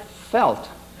way I've felt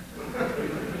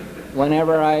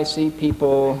whenever I see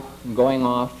people going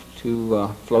off to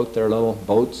float their little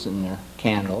boats and their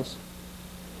candles.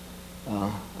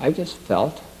 I just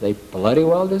felt they bloody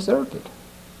well deserved it.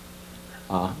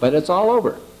 But it's all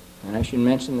over. And I should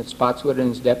mention that Spotswood and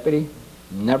his deputy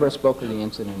never spoke of the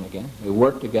incident again. We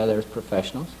worked together as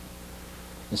professionals.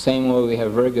 The same way we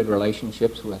have very good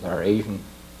relationships with our Asian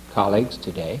colleagues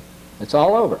today. It's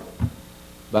all over.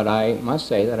 But I must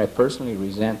say that I personally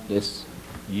resent this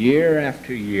year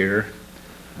after year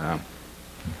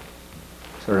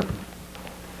sort of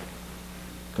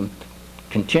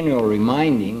continual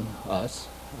reminding us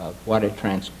of what had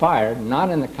transpired, not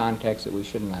in the context that we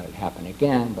shouldn't let it happen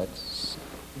again, but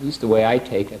at least the way I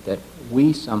take it, that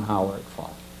we somehow were at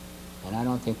fault. And I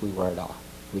don't think we were at all.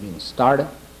 We didn't start it.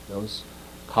 Those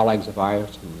colleagues of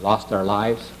ours who lost their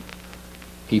lives,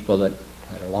 people that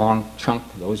had a long chunk,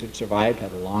 those that survived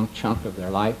had a long chunk of their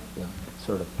life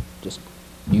sort of just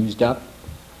used up.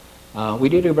 We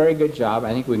did a very good job.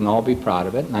 I think we can all be proud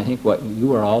of it. And I think what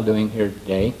you are all doing here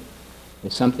today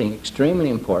is something extremely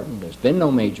important. There's been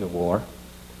no major war.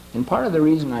 And part of the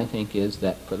reason, I think, is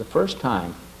that for the first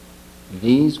time,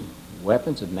 these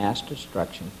weapons of mass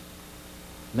destruction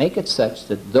make it such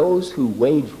that those who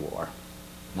wage war,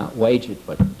 not wage it,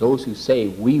 but those who say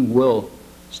we will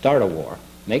start a war,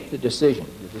 make the decision.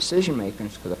 The decision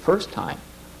makers, for the first time,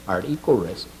 are at equal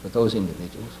risk with those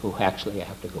individuals who actually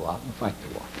have to go out and fight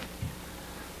the war.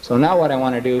 So now what I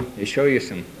want to do is show you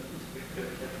some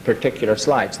particular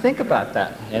slides. Think about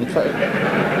that.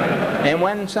 And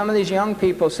when some of these young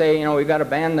people say, you know, we've got to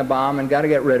ban the bomb and got to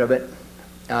get rid of it,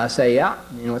 say, yeah,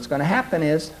 you know, what's going to happen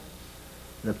is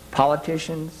the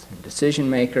politicians and decision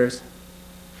makers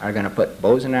are going to put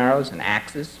bows and arrows and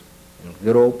axes and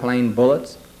good old plain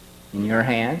bullets in your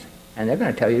hands, and they're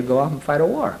going to tell you to go off and fight a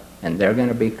war. And they're going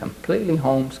to be completely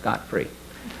home scot-free.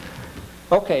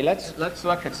 Okay, let's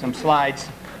look at some slides.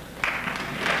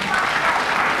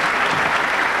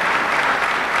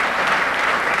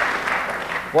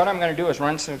 What I'm going to do is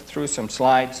run through some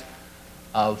slides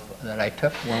that I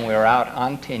took when we were out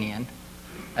on Tinian,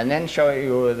 and then show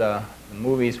you the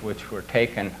movies which were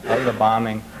taken of the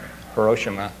bombing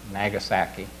Hiroshima,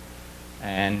 Nagasaki,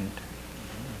 and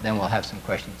then we'll have some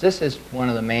questions. This is one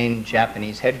of the main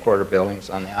Japanese headquarter buildings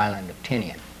on the island of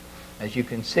Tinian. As you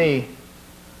can see,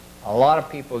 a lot of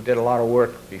people did a lot of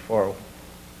work before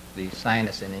the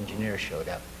scientists and engineers showed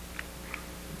up.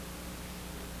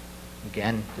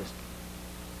 Again, just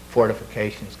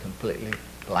fortifications completely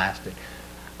blasted.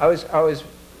 I was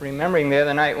remembering the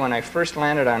other night when I first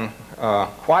landed on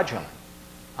Kwajalein,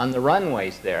 on the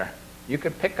runways there, you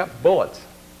could pick up bullets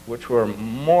which were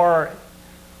more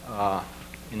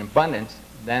in abundance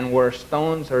than were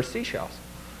stones or seashells.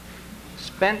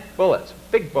 Spent bullets,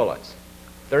 big bullets,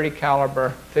 30 caliber,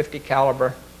 50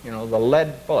 caliber, you know, the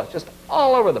lead bullets, just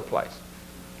all over the place.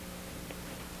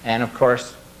 And of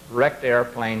course, wrecked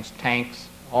airplanes, tanks,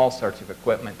 all sorts of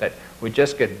equipment that would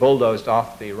just get bulldozed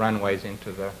off the runways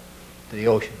into the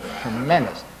ocean.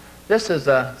 Tremendous. This is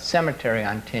a cemetery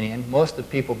on Tinian. Most of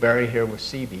the people buried here were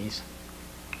Seabees.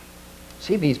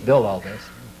 Seabees built all this.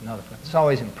 This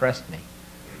always impressed me.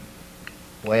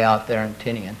 Way out there in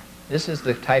Tinian. This is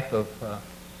the type of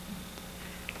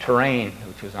terrain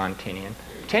which was on Tinian.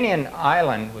 Tinian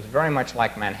Island was very much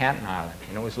like Manhattan Island,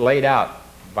 and it was laid out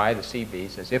by the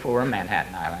Seabees as if it were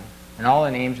Manhattan Island, and all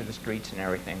the names of the streets and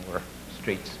everything were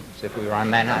streets, as if we were on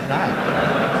Manhattan Island.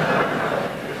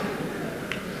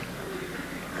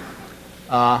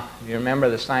 You remember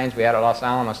the signs we had at Los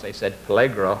Alamos, they said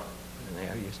Peligro, and they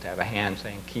used to have a hand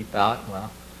saying keep out.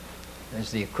 Well,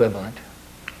 there's the equivalent.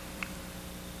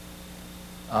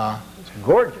 It's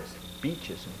gorgeous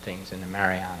beaches and things in the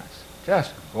Marianas,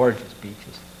 just gorgeous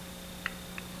beaches.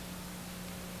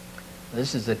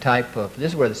 This is the type of,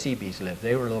 this is where the Seabees lived.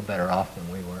 They were a little better off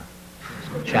than we were.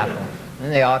 Chapel.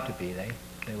 And they ought to be. They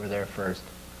were there first.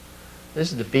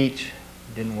 This is the beach.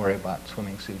 Didn't worry about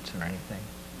swimming suits or anything.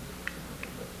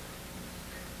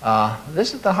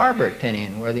 This is the harbor at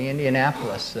Tinian, where the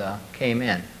Indianapolis came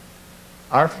in.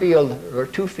 Our field, there were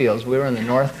two fields. We were in the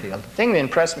north field. The thing that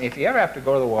impressed me, if you ever have to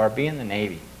go to the war, be in the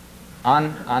Navy,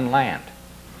 on land.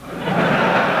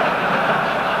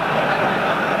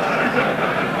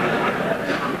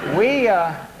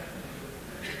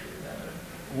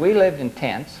 We lived in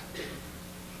tents,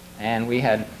 and we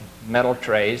had metal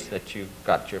trays that you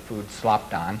got your food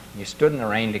slopped on. You stood in the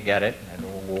rain to get it, and the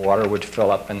water would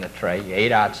fill up in the tray. You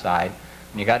ate outside.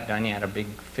 When you got done, you had a big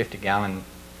 50-gallon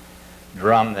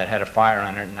drum that had a fire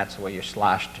on it, and that's the way you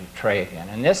sloshed your tray again.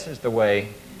 And this is the way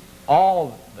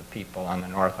all the people on the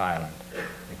North Island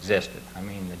existed. I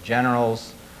mean, the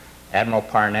generals, Admiral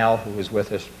Parnell, who was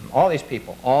with us, all these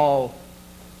people, all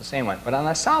the same way. But on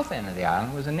the south end of the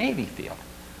island was a Navy field.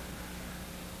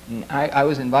 I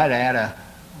was invited. I had a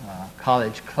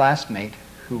college classmate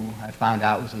who I found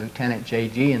out was a Lieutenant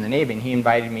J.G. in the Navy, and he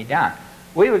invited me down.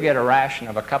 We would get a ration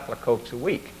of a couple of Cokes a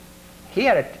week. He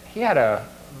had a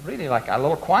really like a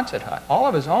little Quonset hut, all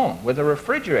of his own, with a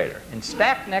refrigerator. And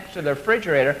stacked next to the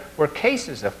refrigerator were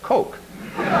cases of Coke.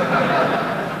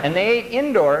 And they ate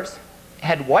indoors,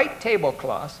 had white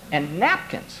tablecloths and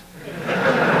napkins.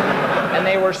 And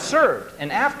they were served.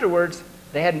 And afterwards,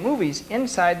 they had movies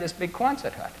inside this big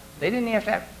Quonset hut. They didn't even have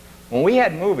to have... When we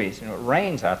had movies, you know, it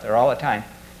rains out there all the time,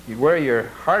 you'd wear your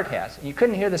hard hats, and you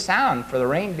couldn't hear the sound for the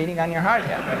rain beating on your hard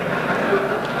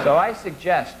hat. So I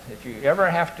suggest, if you ever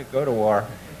have to go to war,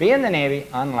 be in the Navy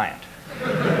on land.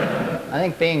 I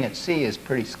think being at sea is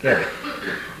pretty scary.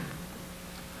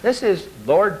 This is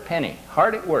Lord Penny,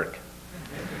 hard at work.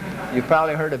 You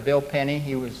probably heard of Bill Penny.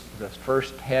 He was the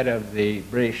first head of the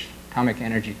British Atomic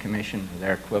Energy Commission,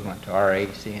 their equivalent to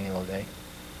RAC in the old day.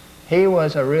 He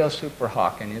was a real super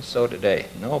hawk, and is so today.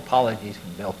 No apologies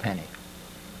from Bill Penny.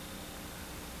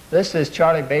 This is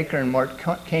Charlie Baker and Mort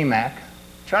Kamak.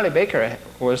 Charlie Baker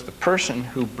was the person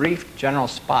who briefed General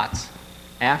Spaatz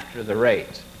after the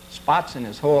raids. Spaatz and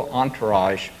his whole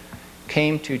entourage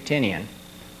came to Tinian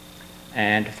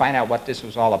and to find out what this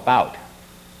was all about.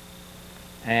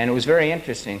 And it was very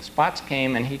interesting. Spaatz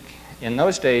came, and in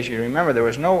those days, you remember, there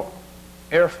was no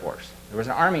Air Force. There was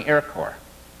an Army Air Corps.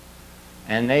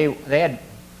 And they had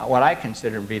what I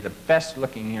consider to be the best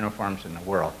looking uniforms in the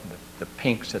world. The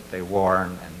pinks that they wore,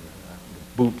 and the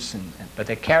boots, but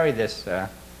they carried this, what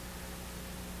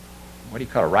do you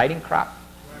call it, riding crop?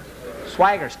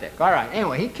 Swagger stick. All right.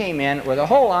 Anyway, he came in with a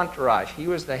whole entourage. He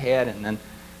was the head, and then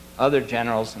other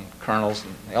generals and colonels,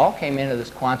 and they all came into this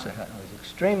Quonset hut. It was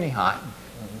extremely hot.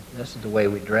 This is the way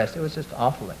we dressed. It was just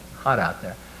awfully hot out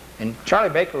there. And Charlie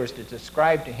Baker was to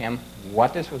describe to him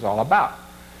what this was all about.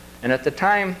 And at the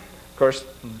time, of course,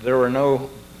 there were no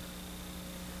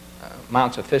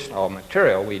amounts of fissile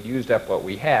material. We'd used up what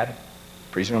we had.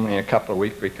 Presumably in a couple of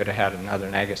weeks we could have had another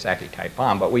Nagasaki-type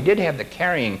bomb. But we did have the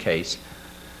carrying case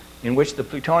in which the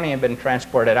plutonium had been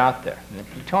transported out there. And the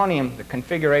plutonium, the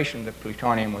configuration of the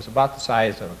plutonium was about the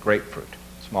size of a grapefruit,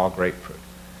 small grapefruit.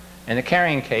 And the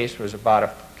carrying case was about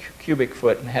a cubic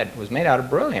foot and was made out of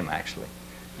beryllium, actually.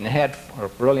 And it had, or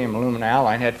beryllium aluminum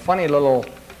alloy, and had funny little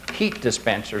heat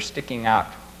dispensers sticking out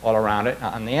all around it,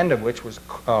 on the end of which was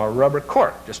a rubber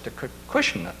cork, just to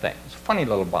cushion the thing. It was a funny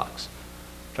little box.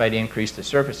 Tried to increase the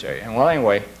surface area. And well,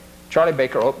 anyway, Charlie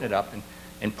Baker opened it up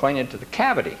and pointed to the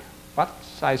cavity, about the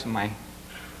size of my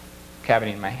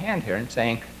cavity in my hand here, and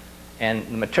saying, and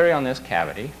the material in this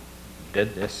cavity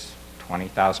did this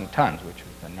 20,000 tons, which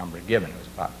was the number given. It was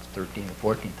about 13 or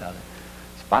 14,000.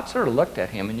 Spot sort of looked at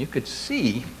him, and you could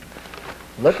see,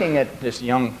 looking at this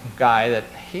young guy, that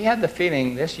he had the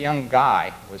feeling this young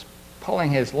guy was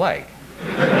pulling his leg.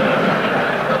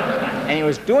 And he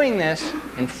was doing this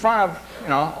in front of, you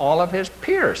know, all of his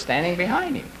peers standing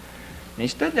behind him. And he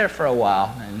stood there for a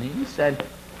while, and he said,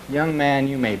 "Young man,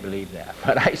 you may believe that,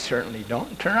 but I certainly don't,"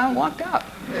 and turned around and walked out.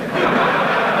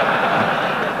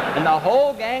 And the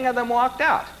whole gang of them walked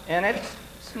out. And it's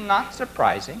not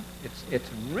surprising. It's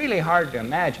really hard to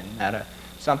imagine that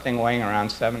something weighing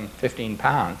around 15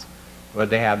 pounds, would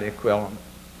they have the equivalent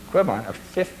equivalent of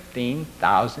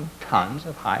 15,000 tons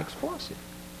of high explosive.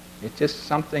 It's just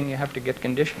something you have to get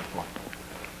conditioned for.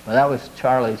 Well, that was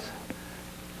Charlie's.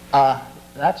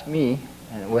 That's me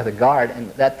and with a guard.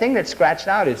 And that thing that scratched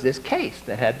out is this case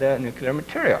that had the nuclear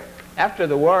material. After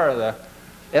the war, the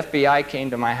FBI came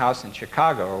to my house in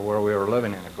Chicago, where we were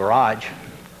living in a garage.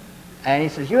 And he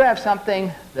says, you have something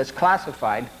that's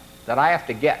classified that I have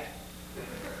to get.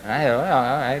 And I said, well,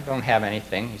 I don't have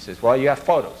anything. He says, well, you have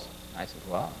photos. I said,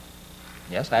 well,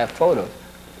 yes, I have photos.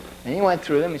 And he went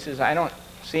through them. He says, I don't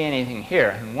see anything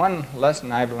here. And one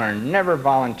lesson I've learned, never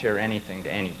volunteer anything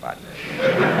to anybody.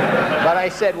 But I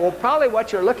said, well, probably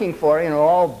what you're looking for, you know,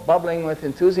 all bubbling with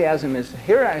enthusiasm, is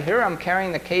here I'm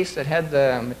carrying the case that had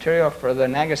the material for the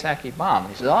Nagasaki bomb.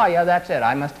 He says, oh, yeah, that's it.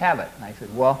 I must have it. And I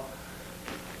said, well,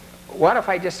 what if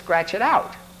I just scratch it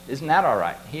out? Isn't that all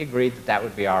right? He agreed that that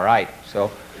would be all right.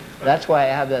 So that's why I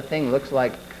have that thing. Looks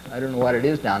like, I don't know what it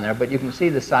is down there, but you can see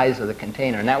the size of the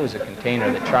container, and that was a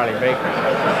container that Charlie Baker.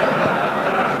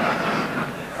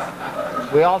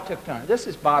 We all took turns. This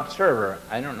is Bob Serber.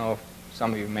 I don't know if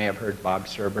some of you may have heard Bob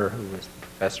Serber, who was a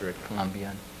professor at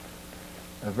Columbia,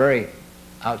 a very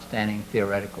outstanding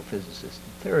theoretical physicist.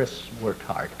 The theorists worked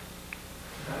hard.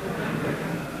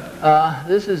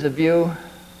 This is a view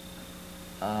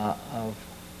of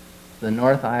the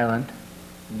North Island.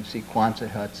 You can see Quonset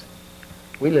huts.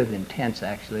 We lived in tents,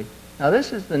 actually. Now,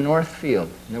 this is the North Field.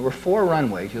 And there were 4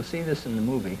 runways. You'll see this in the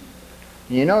movie.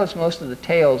 And you notice most of the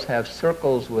tails have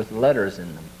circles with letters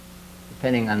in them,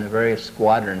 depending on the various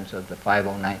squadrons of the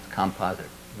 509th Composite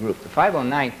Group. The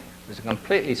 509th was a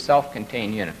completely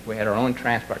self-contained unit. We had our own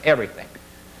transport, everything.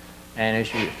 And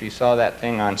if you saw that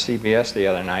thing on CBS the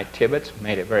other night, Tibbets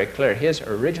made it very clear. His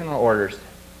original orders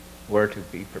were to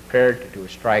be prepared to do a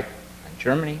strike on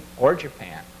Germany or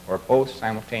Japan, or both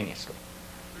simultaneously.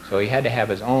 So he had to have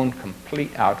his own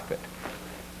complete outfit.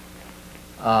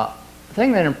 The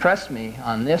thing that impressed me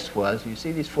on this was, you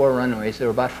see these 4 runways, there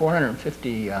were about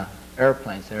 450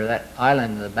 airplanes there. That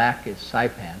island in the back is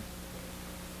Saipan.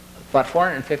 About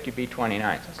 450 B-29s.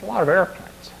 That's a lot of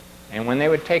airplanes. And when they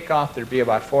would take off, there'd be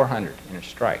about 400 in a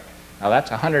strike. Now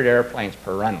that's 100 airplanes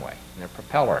per runway, and they're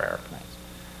propeller airplanes.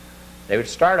 They would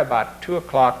start about 2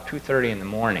 o'clock, 2:30 in the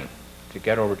morning to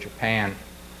get over Japan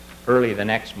early the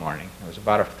next morning. It was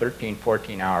about a 13,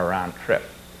 14-hour round trip.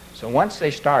 So once they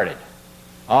started,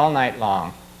 all night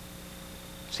long,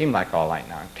 seemed like all night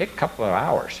long, it'd take a couple of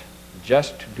hours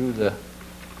just to do the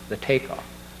takeoff.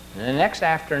 And the next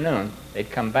afternoon, they'd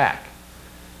come back.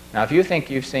 Now, if you think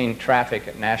you've seen traffic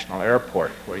at National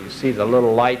Airport, where you see the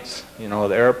little lights, you know,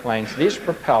 the airplanes, these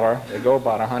propeller, they go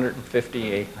about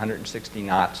 150, 160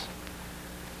 knots.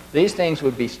 These things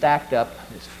would be stacked up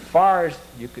as far as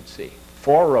you could see,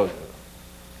 4 rows of them.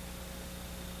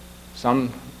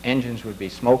 Some engines would be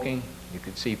smoking. You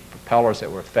could see propellers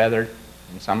that were feathered,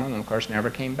 and some of them, of course, never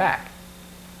came back.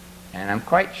 And I'm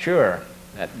quite sure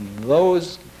that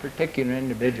those particular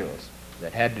individuals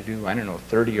that had to do, I don't know,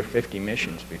 30 or 50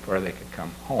 missions before they could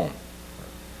come home,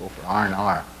 or go for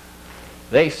R&R,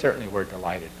 they certainly were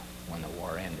delighted when the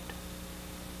war ended.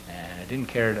 And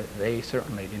they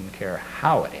certainly didn't care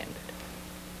how it ended.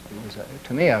 It was,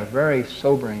 to me, a very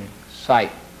sobering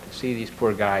sight to see these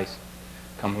poor guys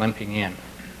come limping in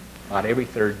about every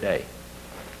 3rd day.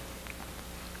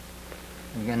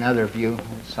 We get another view of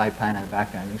Saipan in the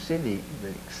background. You see the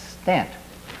extent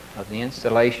of the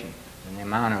installation and the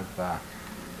amount of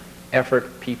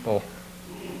effort, people,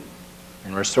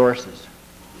 and resources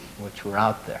which were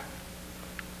out there.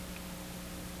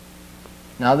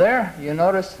 Now there, you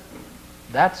notice,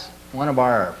 that's one of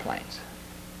our airplanes.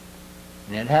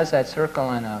 And it has that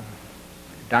circle and a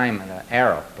diamond, an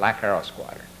arrow, Black Arrow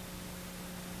Squadron.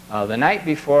 The night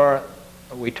before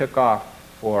we took off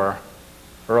for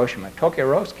Hiroshima, Tokyo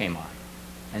Rose came on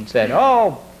and said,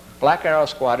 "Oh, Black Arrow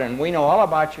Squadron, we know all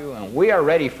about you and we are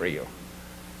ready for you."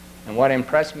 And what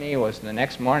impressed me was the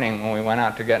next morning when we went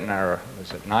out to get in our, it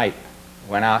was at night,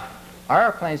 went out, our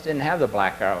airplanes didn't have the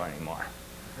Black Arrow anymore.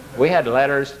 We had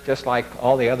letters just like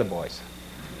all the other boys.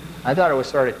 I thought it was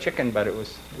sort of chicken, but it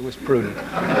was prudent.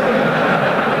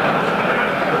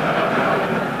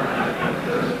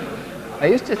 I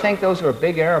used to think those were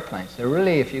big airplanes. They're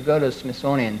really, if you go to the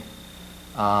Smithsonian,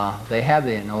 they have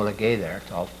the Enola Gay there.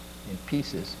 It's all in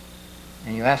pieces.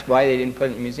 And you ask why they didn't put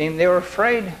it in the museum. They were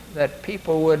afraid that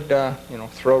people would,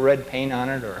 throw red paint on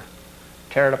it or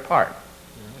tear it apart.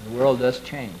 The world does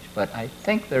change. But I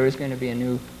think there is going to be a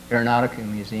new aeronautical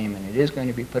museum, and it is going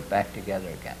to be put back together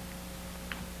again.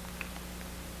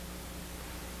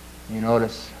 You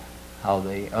notice how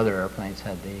the other airplanes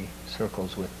had the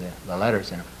circles with the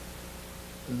letters in them.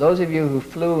 those of you who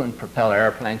flew in propeller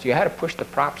airplanes, you had to push the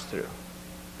props through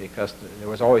because there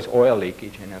was always oil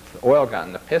leakage, and if the oil got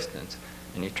in the pistons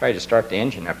and you tried to start the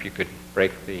engine up, you could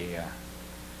break the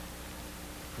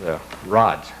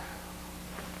rods.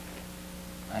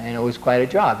 And it was quite a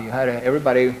job. You had to,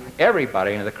 everybody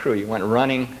in the crew, you went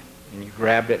running and you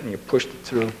grabbed it and you pushed it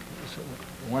through. So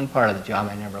one part of the job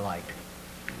I never liked.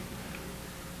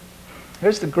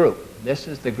 Here's the group. This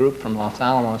is the group from Los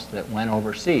Alamos that went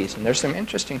overseas. And there's some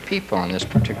interesting people in this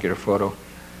particular photo.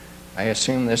 I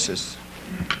assume this is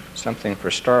something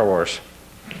for Star Wars.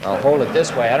 I'll hold it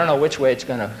this way. I don't know which way it's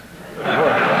going to work.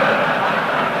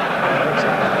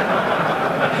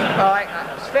 Well,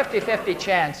 it's 50-50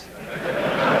 chance.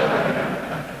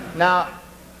 Now,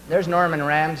 there's Norman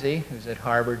Ramsey, who's at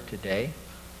Harvard today.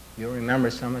 You'll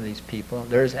remember some of these people.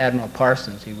 There's Admiral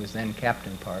Parsons. He was then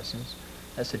Captain Parsons.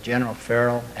 That's General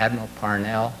Farrell, Admiral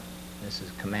Parnell. This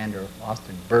is Commander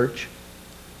Austin Birch.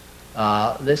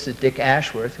 This is Dick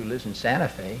Ashworth, who lives in Santa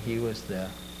Fe. He was the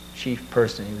chief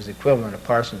person. He was the equivalent of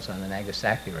Parsons on the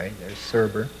Nagasaki raid. There's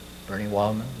Serber, Bernie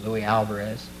Waldman, Louis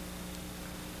Alvarez,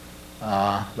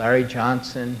 Larry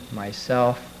Johnson,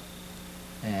 myself,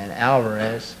 and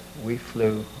Alvarez. We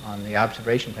flew on the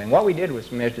observation plane. What we did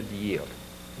was measure the yield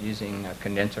using a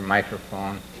condenser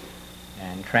microphone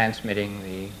and transmitting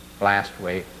the blast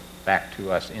wave back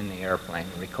to us in the airplane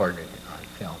and recorded it on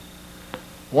film.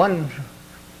 One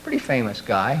pretty famous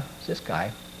guy is this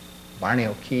guy, Barney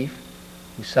O'Keefe,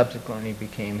 who subsequently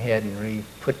became head and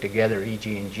put together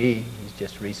EG&G. He's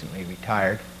just recently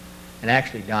retired. And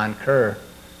actually Don Kerr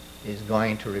is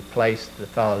going to replace the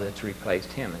fellow that's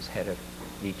replaced him as head of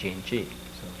EG&G.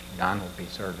 So Don will be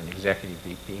sort of an executive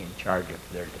VP in charge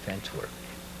of their defense work.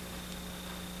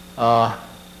 A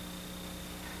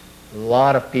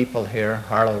lot of people here,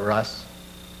 Harlow Russ,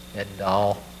 Ed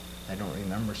Dahl, I don't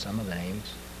remember some of the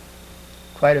names.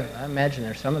 I imagine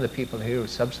there's some of the people here who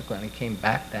subsequently came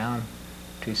back down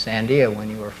to Sandia when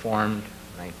you were formed,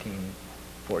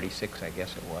 1946 I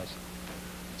guess it was,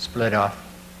 split off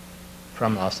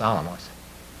from Los Alamos.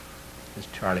 This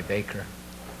is Charlie Baker.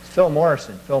 Phil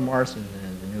Morrison. Phil Morrison's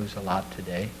in the news a lot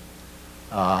today.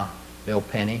 Bill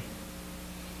Penny.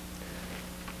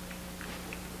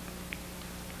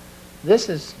 This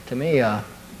is, to me, an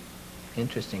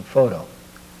interesting photo.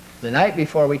 The night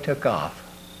before we took off,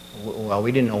 well,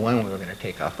 we didn't know when we were going to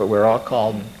take off, but we were all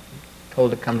called and told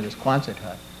to come to this Quonset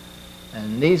hut.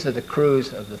 And these are the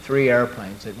crews of the 3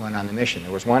 airplanes that went on the mission.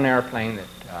 There was one airplane that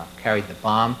carried the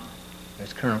bomb.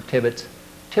 There's Colonel Tibbets.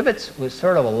 Tibbets was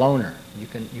sort of a loner. You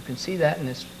can see that in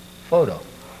this photo.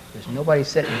 There's nobody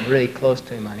sitting really close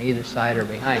to him on either side or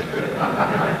behind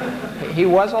him. He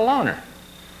was a loner.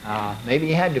 Maybe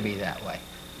he had to be that way.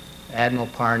 Admiral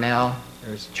Parnell.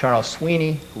 There's Charles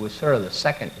Sweeney, who was sort of the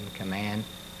second in command.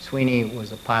 Sweeney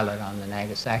was a pilot on the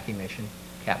Nagasaki mission.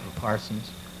 Captain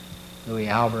Parsons. Louis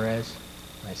Alvarez.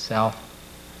 Myself.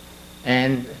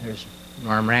 And there's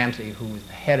Norm Ramsey, who was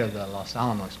the head of the Los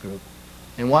Alamos group.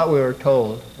 And what we were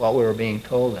being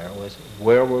told there was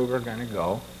where we were going to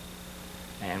go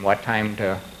and what time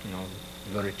to,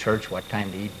 go to church, what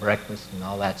time to eat breakfast and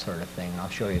all that sort of thing. And I'll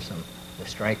show you some of the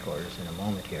strike orders in a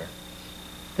moment here.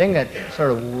 The thing that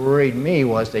sort of worried me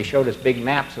was they showed us big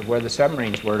maps of where the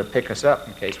submarines were to pick us up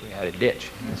in case we had a ditch.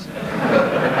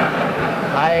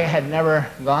 I had never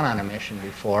gone on a mission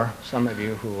before. Some of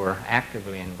you who were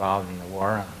actively involved in the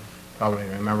war probably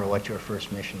remember what your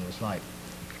first mission was like.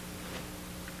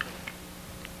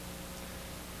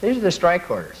 These are the strike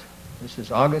orders. This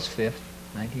is August 5th,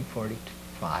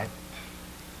 1945.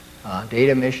 Date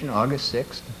of mission, August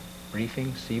 6th.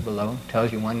 Briefing, see below.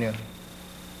 Tells you when to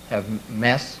have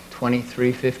mess,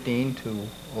 23:15 to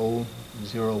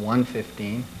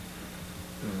 01:15.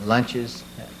 Lunches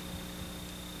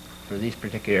for these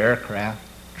particular aircraft,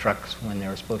 trucks when they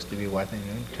were supposed to be what they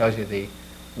knew. Tells you the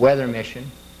weather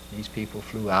mission. These people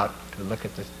flew out to look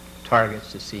at the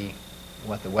targets to see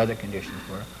what the weather conditions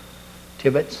were.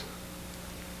 Tibbets,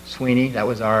 Sweeney, that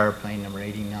was our airplane, number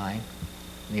 89,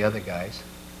 and the other guys.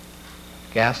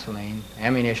 Gasoline,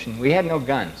 ammunition. We had no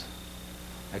guns,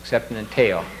 except in the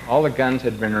tail. All the guns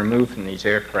had been removed from these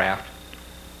aircraft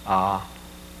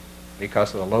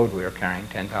because of the load we were carrying,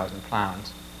 10,000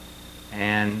 pounds.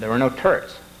 And there were no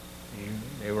turrets.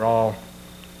 They were all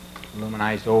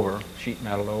aluminized over, sheet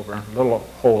metal over, a little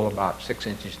hole about 6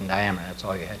 inches in diameter. That's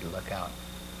all you had to look out.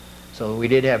 So we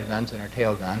did have guns in our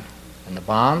tail gun. And the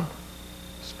bomb,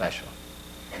 special.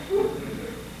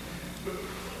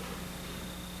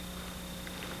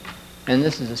 And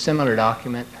this is a similar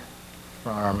document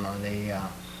from the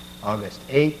August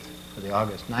 8th for the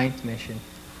August 9th mission.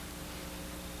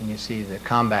 And you see the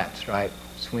combat stripe,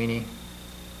 Sweeney,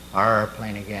 Our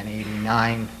airplane again,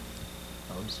 89.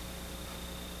 That was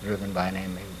driven by a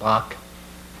name named Bach.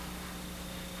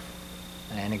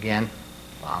 And again,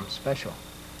 bomb special.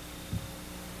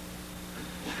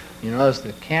 You notice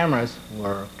the cameras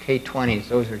were K-20s.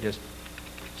 Those are just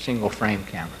single frame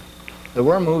cameras. There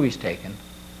were movies taken,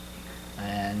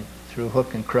 and through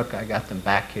hook and crook I got them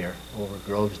back here over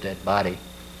Grove's dead body.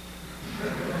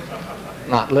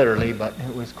 Not literally, but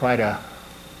it was quite a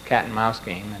cat and mouse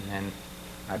game, and then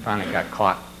I finally got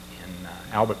caught in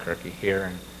Albuquerque here,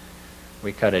 and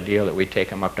we cut a deal that we'd take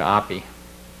them up to Oppie,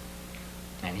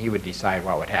 and he would decide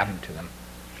what would happen to them.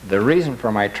 The reason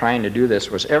for my trying to do this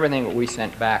was everything that we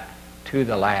sent back to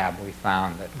the lab we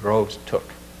found that Groves took.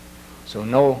 So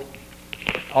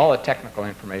all the technical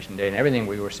information data and everything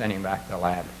we were sending back to the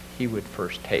lab, he would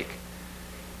first take.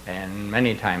 And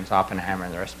many times Oppenheimer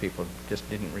and the rest of people just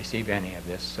didn't receive any of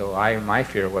this. So my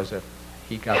fear was if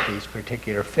he got these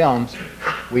particular films,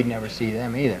 we'd never see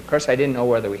them either. Of course, I didn't know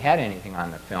whether we had anything on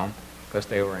the film because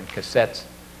they were in cassettes,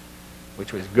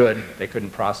 which was good. They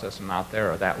couldn't process them out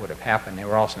there, or that would have happened. They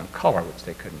were also in color, which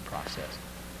they couldn't process.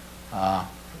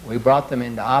 We brought them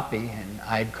into Oppie, and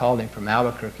I'd called him from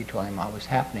Albuquerque, told him what was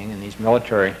happening, and these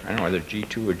military, I don't know whether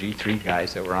G2 or G3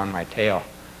 guys that were on my tail,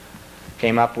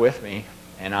 came up with me,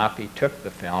 and Oppie took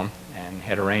the film and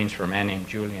had arranged for a man named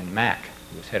Julian Mack,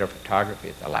 who was head of photography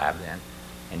at the lab then.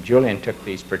 And Julian took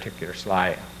these particular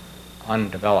sly,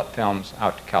 undeveloped films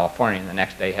out to California, and the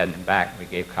next day had them back. We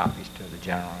gave copies to the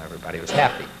general, and everybody was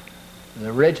happy. The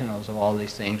originals of all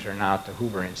these things are now at the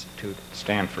Hoover Institute at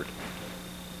Stanford.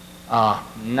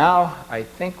 Now I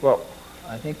think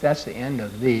that's the end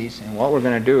of these, and what we're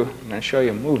going to do, I'm going to show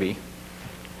you a movie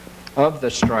of the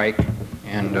strike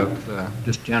and of the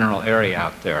just general area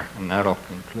out there, and that'll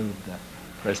conclude the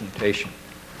presentation.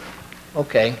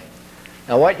 Okay,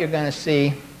 now what you're going to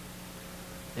see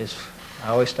is, I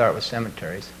always start with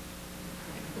cemeteries,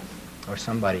 or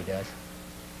somebody does.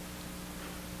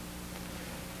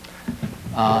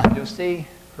 You'll see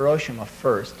Hiroshima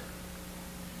first,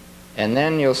 and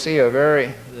then you'll see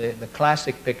the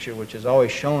classic picture, which is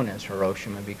always shown as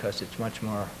Hiroshima because it's much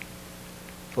more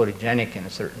photogenic in a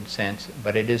certain sense,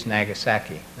 but it is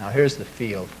Nagasaki. Now here's the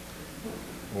field,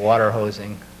 water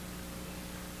hosing.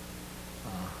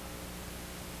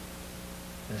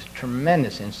 There's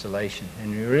tremendous installation,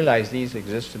 and you realize these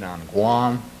existed on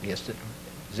Guam, existed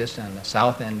on the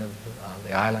south end of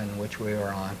the island in which we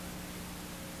were on.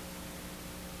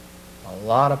 A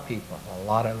lot of people, a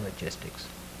lot of logistics.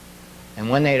 And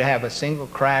when they'd have a single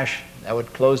crash, that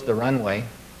would close the runway,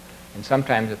 and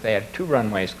sometimes if they had two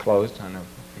runways closed on the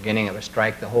beginning of a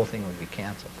strike, the whole thing would be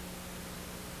canceled.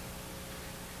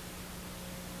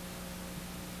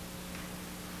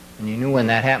 And you knew when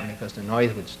that happened because the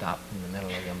noise would stop in the middle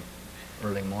of the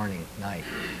early morning, night.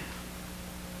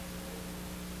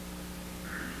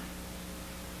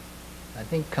 I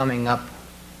think coming up,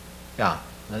 now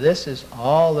this is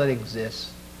all that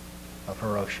exists of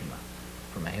Hiroshima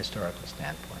from a historical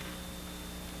standpoint.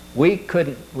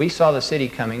 We saw the city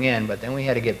coming in, but then we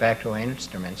had to get back to our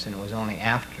instruments, and it was only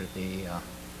after the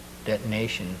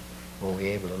detonation were we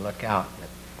able to look out. The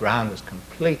ground was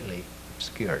completely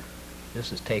obscured.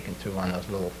 This is taken through one of those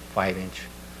little 5-inch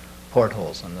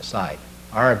portholes on the side.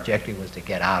 Our objective was to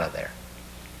get out of there.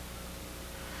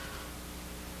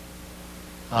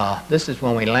 This is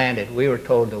when we landed. We were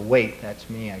told to wait. That's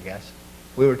me, I guess.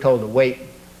 We were told to wait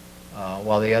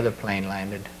while the other plane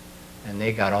landed, and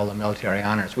they got all the military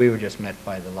honors. We were just met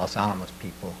by the Los Alamos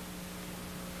people,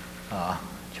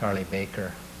 Charlie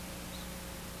Baker.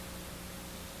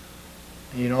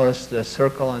 You notice the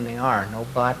circle and the R, no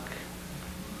black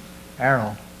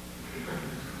arrow.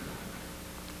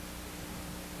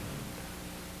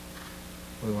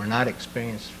 We were not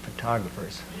experienced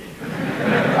photographers.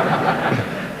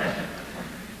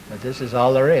 But this is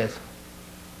all there is.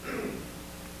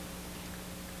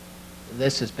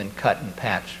 This has been cut and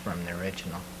patched from the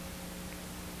original.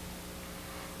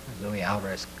 Louis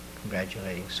Alvarez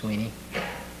congratulating Sweeney.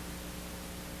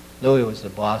 Louis was the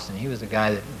boss, and he was the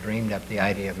guy that dreamed up the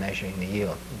idea of measuring the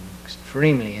yield.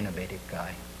 Extremely innovative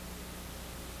guy.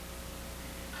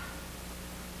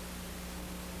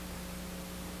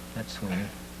 That's Sweeney.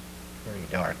 Very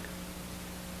dark.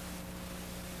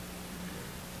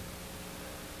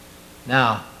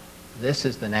 Now, this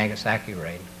is the Nagasaki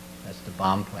raid. That's the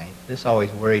bomb plane. This always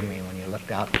worried me when you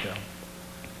looked out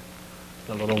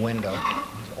the little window.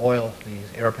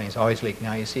 These airplanes always leak.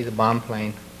 Now you see the bomb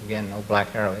plane. Again, no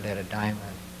black arrow. It had a diamond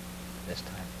this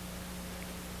time.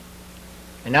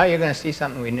 And now you're going to see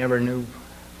something we never knew.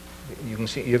 You're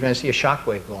going to see a shock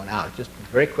wave going out. Just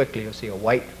very quickly, you'll see a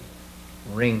white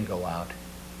ring go out.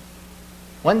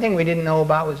 One thing we didn't know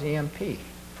about was EMP.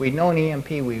 If we'd known EMP,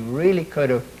 we really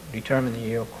could have determined the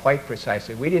yield quite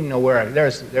precisely. We didn't know where, there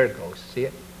it goes, see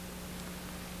it?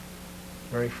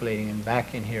 Very fleeting, and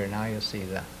back in here, now you'll see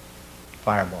the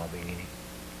fireball beginning.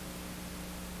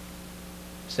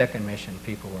 Second mission,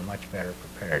 people were much better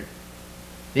prepared.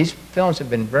 These films have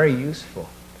been very useful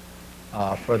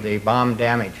for the bomb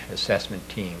damage assessment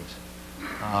teams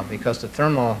because the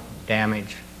thermal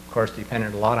damage, of course,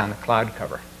 depended a lot on the cloud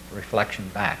cover, the reflection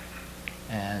back.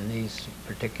 And these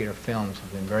particular films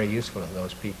have been very useful to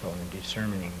those people in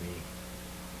determining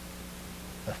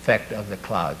the effect of the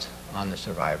clouds on the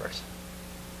survivors.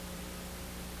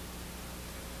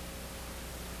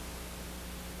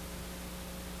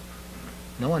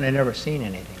 No one had ever seen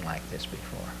anything like this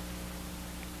before.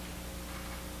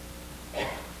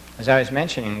 As I was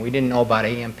mentioning, we didn't know about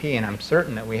EMP, and I'm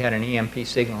certain that we had an EMP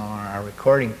signal on our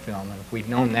recording film, and if we'd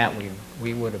known that,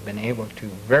 we would have been able to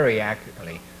very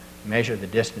accurately measure the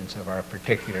distance of our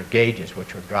particular gauges,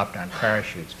 which were dropped on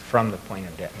parachutes from the point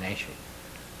of detonation.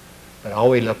 But all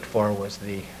we looked for was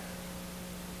the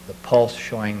pulse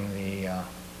showing the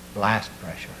blast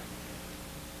pressure.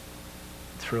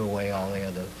 Threw away all the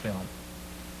other film.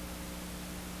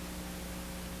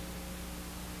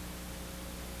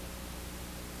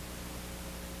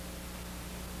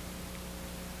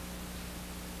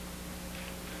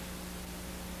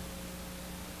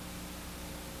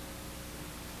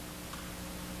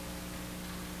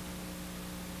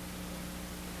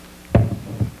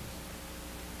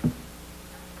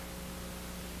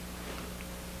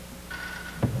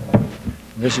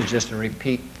 This is just a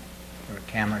repeat for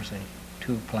cameras in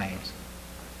 2 planes.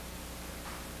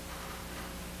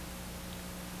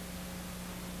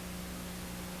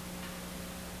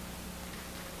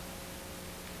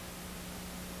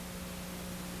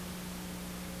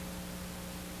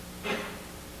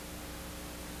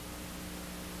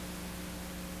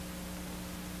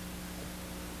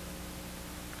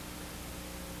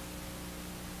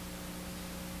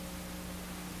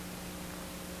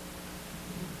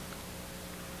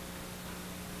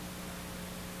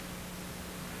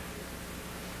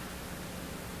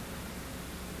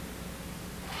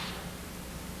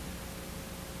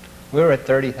 We were at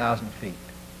 30,000 feet.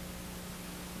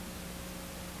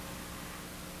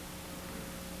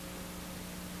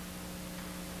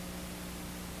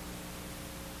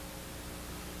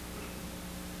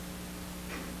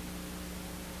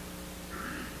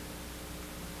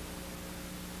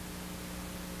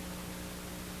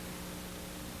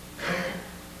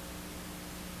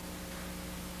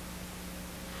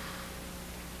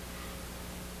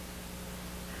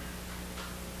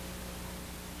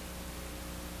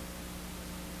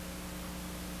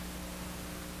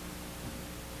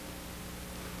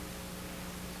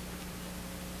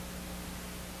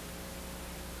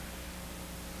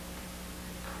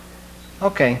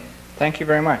 Okay, thank you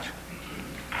very much. If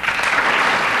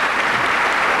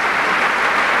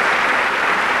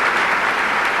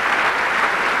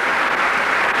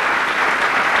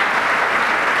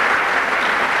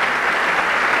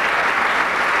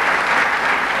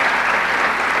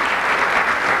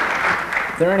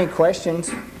there are any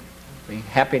questions, I'll be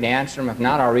happy to answer them. If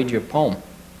not, I'll read you a poem.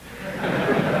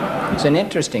 It's an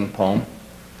interesting poem.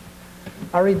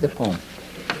 I'll read the poem.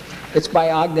 It's by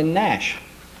Ogden Nash.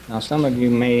 Now, some of you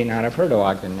may not have heard of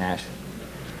Ogden Nash.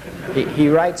 He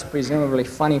writes presumably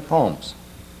funny poems.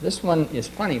 This one is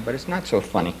funny, but it's not so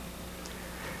funny.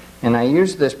 And I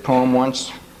used this poem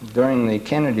once during the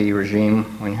Kennedy regime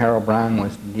when Harold Brown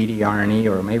was DDR&E,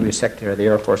 or maybe the Secretary of the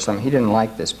Air Force. He didn't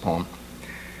like this poem.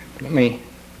 The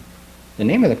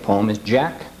name of the poem is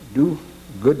Jack Do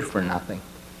Good for Nothing.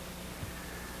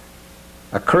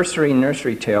 A cursory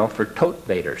nursery tale for tote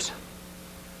baiters.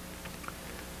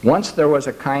 Once there was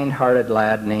a kind-hearted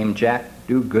lad named Jack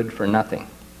Do Good for Nothing,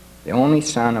 the only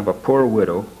son of a poor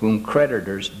widow whom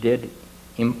creditors did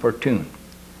importune.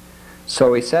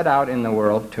 So he set out in the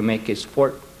world to make his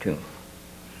fortune.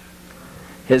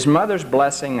 His mother's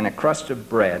blessing and a crust of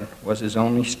bread was his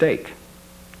only stake,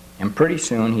 and pretty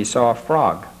soon he saw a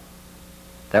frog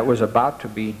that was about to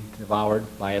be devoured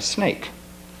by a snake.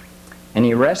 And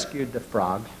he rescued the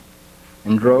frog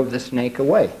and drove the snake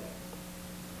away.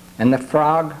 And the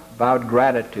frog vowed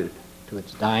gratitude to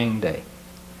its dying day.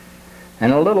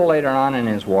 And a little later on in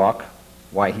his walk,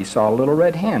 why, he saw a little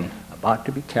red hen about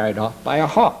to be carried off by a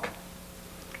hawk.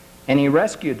 And he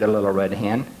rescued the little red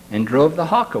hen and drove the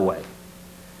hawk away.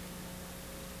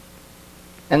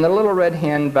 And the little red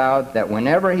hen vowed that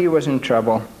whenever he was in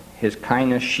trouble, his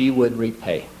kindness she would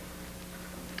repay.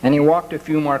 And he walked a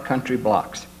few more country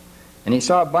blocks, and he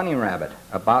saw a bunny rabbit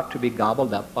about to be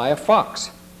gobbled up by a fox.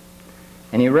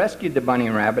 and he rescued the bunny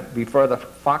rabbit before the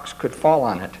fox could fall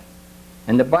on it.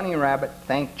 And the bunny rabbit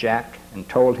thanked Jack and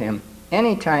told him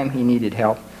anytime he needed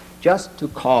help, just to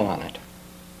call on it.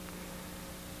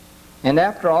 And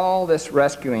after all this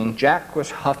rescuing, Jack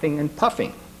was huffing and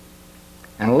puffing.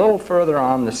 And a little further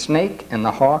on, the snake and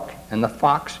the hawk and the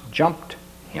fox jumped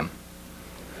him.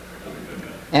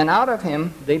 And out of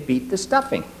him, they beat the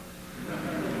stuffing.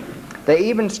 They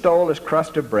even stole his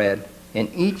crust of bread,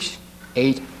 and each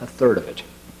ate a third of it.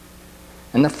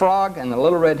 And the frog and the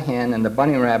little red hen and the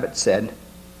bunny rabbit said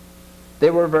they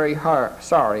were very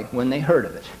sorry when they heard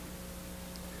of it.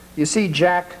 You see,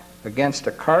 Jack, against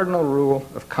a cardinal rule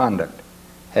of conduct,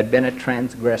 had been a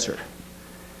transgressor.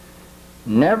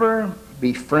 Never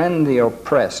befriend the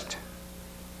oppressed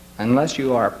unless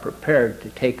you are prepared to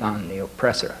take on the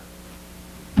oppressor.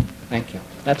 Thank you.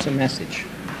 That's a message.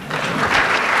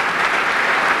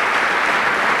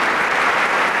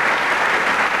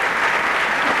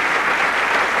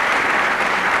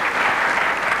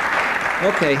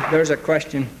 Okay, there's a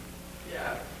question.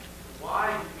 Yeah.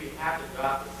 Why did we have to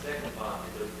drop the second bomb?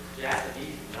 Did the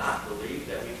Japanese not believe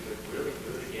that we could really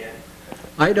do it again?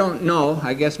 I don't know.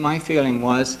 I guess my feeling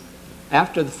was,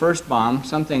 after the first bomb,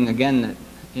 something, again, that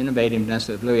innovativeness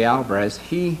of Louis Alvarez,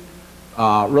 he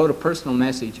wrote a personal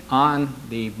message on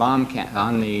the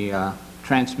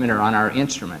transmitter on our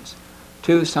instruments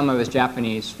to some of his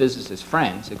Japanese physicist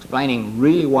friends, explaining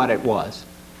really what it was,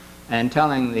 and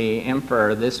telling the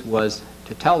emperor this was,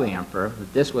 to tell the emperor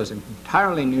that this was an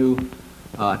entirely new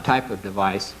type of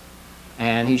device,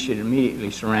 and he should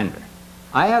immediately surrender.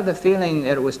 I have the feeling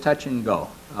that it was touch and go.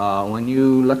 When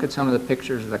you look at some of the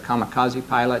pictures of the kamikaze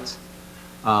pilots,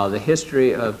 the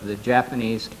history of the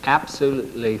Japanese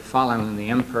absolutely following the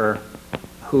emperor,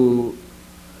 who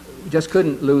just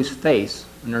couldn't lose face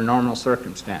under normal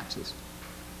circumstances.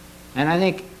 And I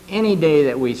think any day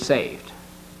that we saved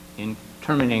in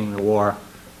terminating the war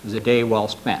was a day well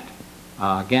spent.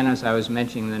 Again, as I was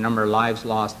mentioning, the number of lives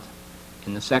lost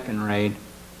in the second raid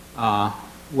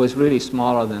was really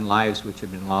smaller than lives which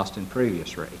had been lost in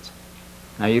previous raids.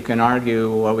 Now you can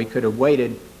argue, well, we could have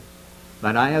waited,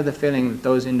 but I have the feeling that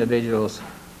those individuals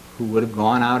who would have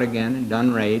gone out again and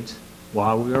done raids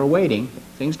while we were waiting,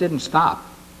 things didn't stop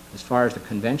as far as the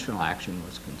conventional action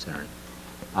was concerned.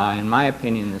 In my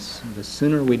opinion, the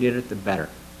sooner we did it, the better.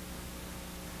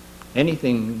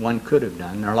 Anything one could have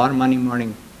done. There are a lot of Monday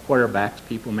morning quarterbacks,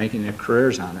 people making their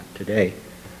careers on it today,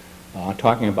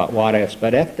 talking about what ifs.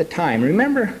 But at the time,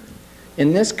 remember,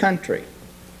 in this country,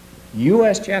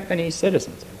 U.S. Japanese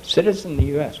citizens in the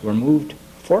U.S. were moved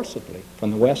forcibly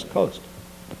from the West Coast.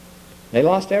 They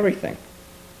lost everything.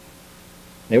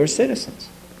 They were citizens.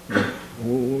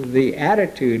 The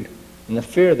attitude and the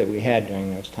fear that we had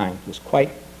during those times was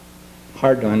quite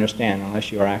hard to understand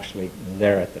unless you were actually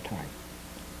there at the time.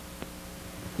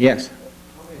 Yes?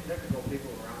 How many technical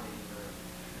people were on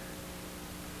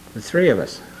these? The three of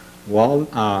us.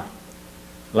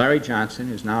 Larry Johnson,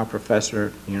 who's now a professor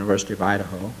at the University of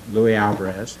Idaho, Louis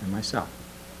Alvarez, and myself.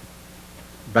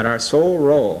 But our sole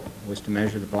role was to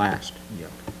measure the blast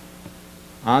yield.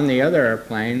 On the other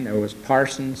airplane, there was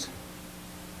Parsons,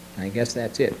 I guess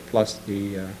that's it, plus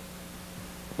the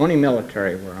only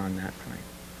military were on that plane.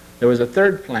 There was a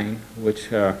third plane, which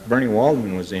Bernie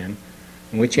Waldman was in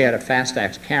which he had a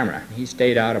fast-ax camera. He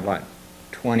stayed out about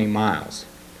 20 miles,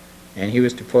 and he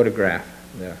was to photograph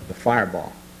the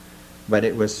fireball. But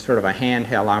it was sort of a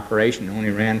handheld operation,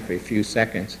 only ran for a few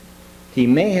seconds. He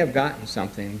may have gotten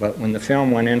something, but when the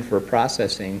film went in for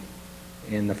processing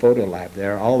in the photo lab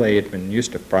there, all they had been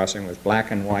used to processing was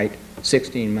black and white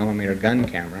 16mm gun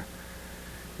camera,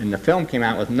 and the film came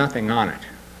out with nothing on it.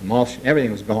 Emulsion,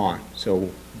 everything was gone. So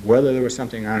whether there was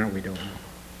something on it, we don't know.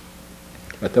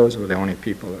 But those were the only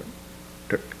people that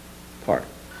took part.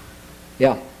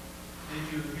 Yeah? Did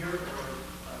you hear or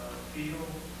feel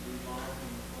the bomb?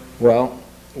 Well,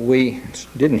 we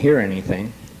didn't hear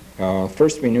anything.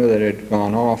 First we knew that it had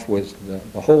gone off was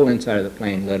the whole inside of the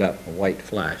plane lit up, a white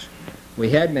flash. We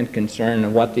had been concerned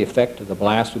of what the effect of the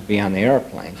blast would be on the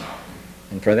airplane.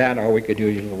 And for that, all we could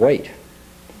do was wait.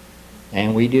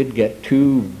 And we did get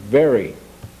two very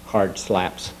hard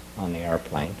slaps on the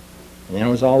airplane. And then it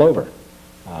was all over.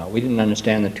 We didn't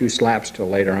understand the two slaps till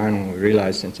later on when we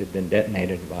realized, since it had been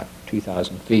detonated about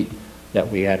 2,000 feet, that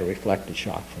we had a reflected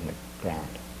shock from the ground.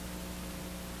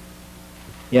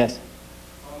 Yes?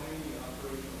 How many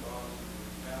operational bombs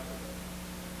did you have?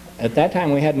 At that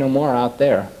time, we had no more out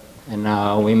there,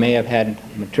 and we may have had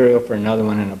material for another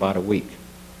one in about a week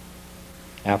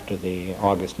after the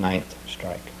August 9th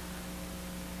strike.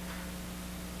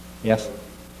 Yes? Is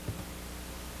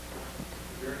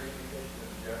there any indication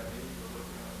that the Japanese were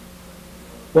working on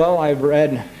Well, I've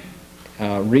read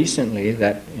recently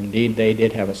that indeed they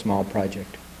did have a small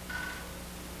project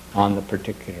on the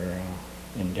particular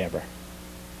endeavor.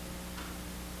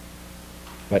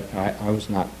 But I was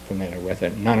not familiar with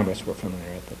it. None of us were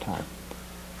familiar at the time.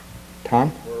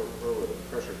 Tom? Where were the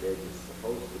pressure gauges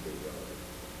supposed to be?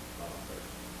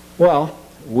 Well,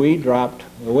 we dropped,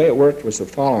 the way it worked was the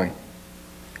following.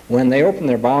 When they opened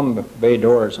their bomb bay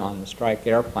doors on the strike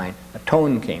airplane, a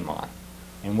tone came on,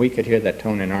 and we could hear that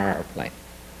tone in our airplane.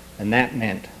 And that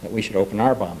meant that we should open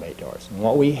our bomb bay doors. And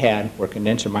what we had were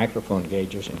condenser microphone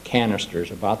gauges and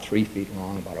canisters about 3 feet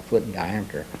long, about a foot in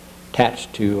diameter,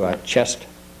 attached to chest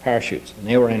parachutes, and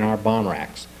they were in our bomb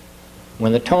racks.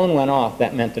 When the tone went off,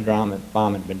 that meant the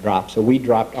bomb had been dropped. So we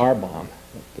dropped our bomb,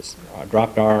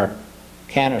 dropped our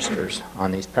canisters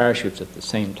on these parachutes at the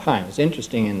same time. It's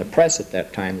interesting, in the press at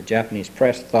that time, the Japanese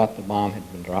press thought the bomb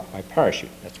had been dropped by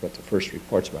parachute. That's what the first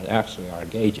reports were, actually our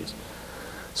gauges.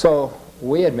 So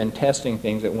we had been testing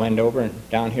things that went over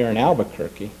down here in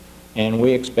Albuquerque, and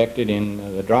we expected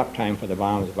the drop time for the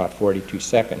bomb was about 42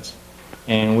 seconds.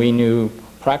 And we knew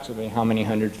approximately how many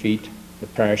 100 feet the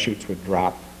parachutes would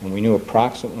drop, and we knew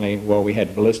approximately, well, we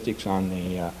had ballistics on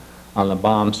the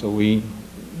bomb, so we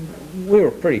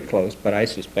were pretty close, but I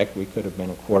suspect we could have been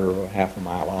a quarter or half a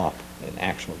mile off in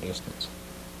actual distance.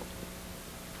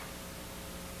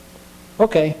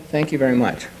 Okay, thank you very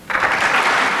much.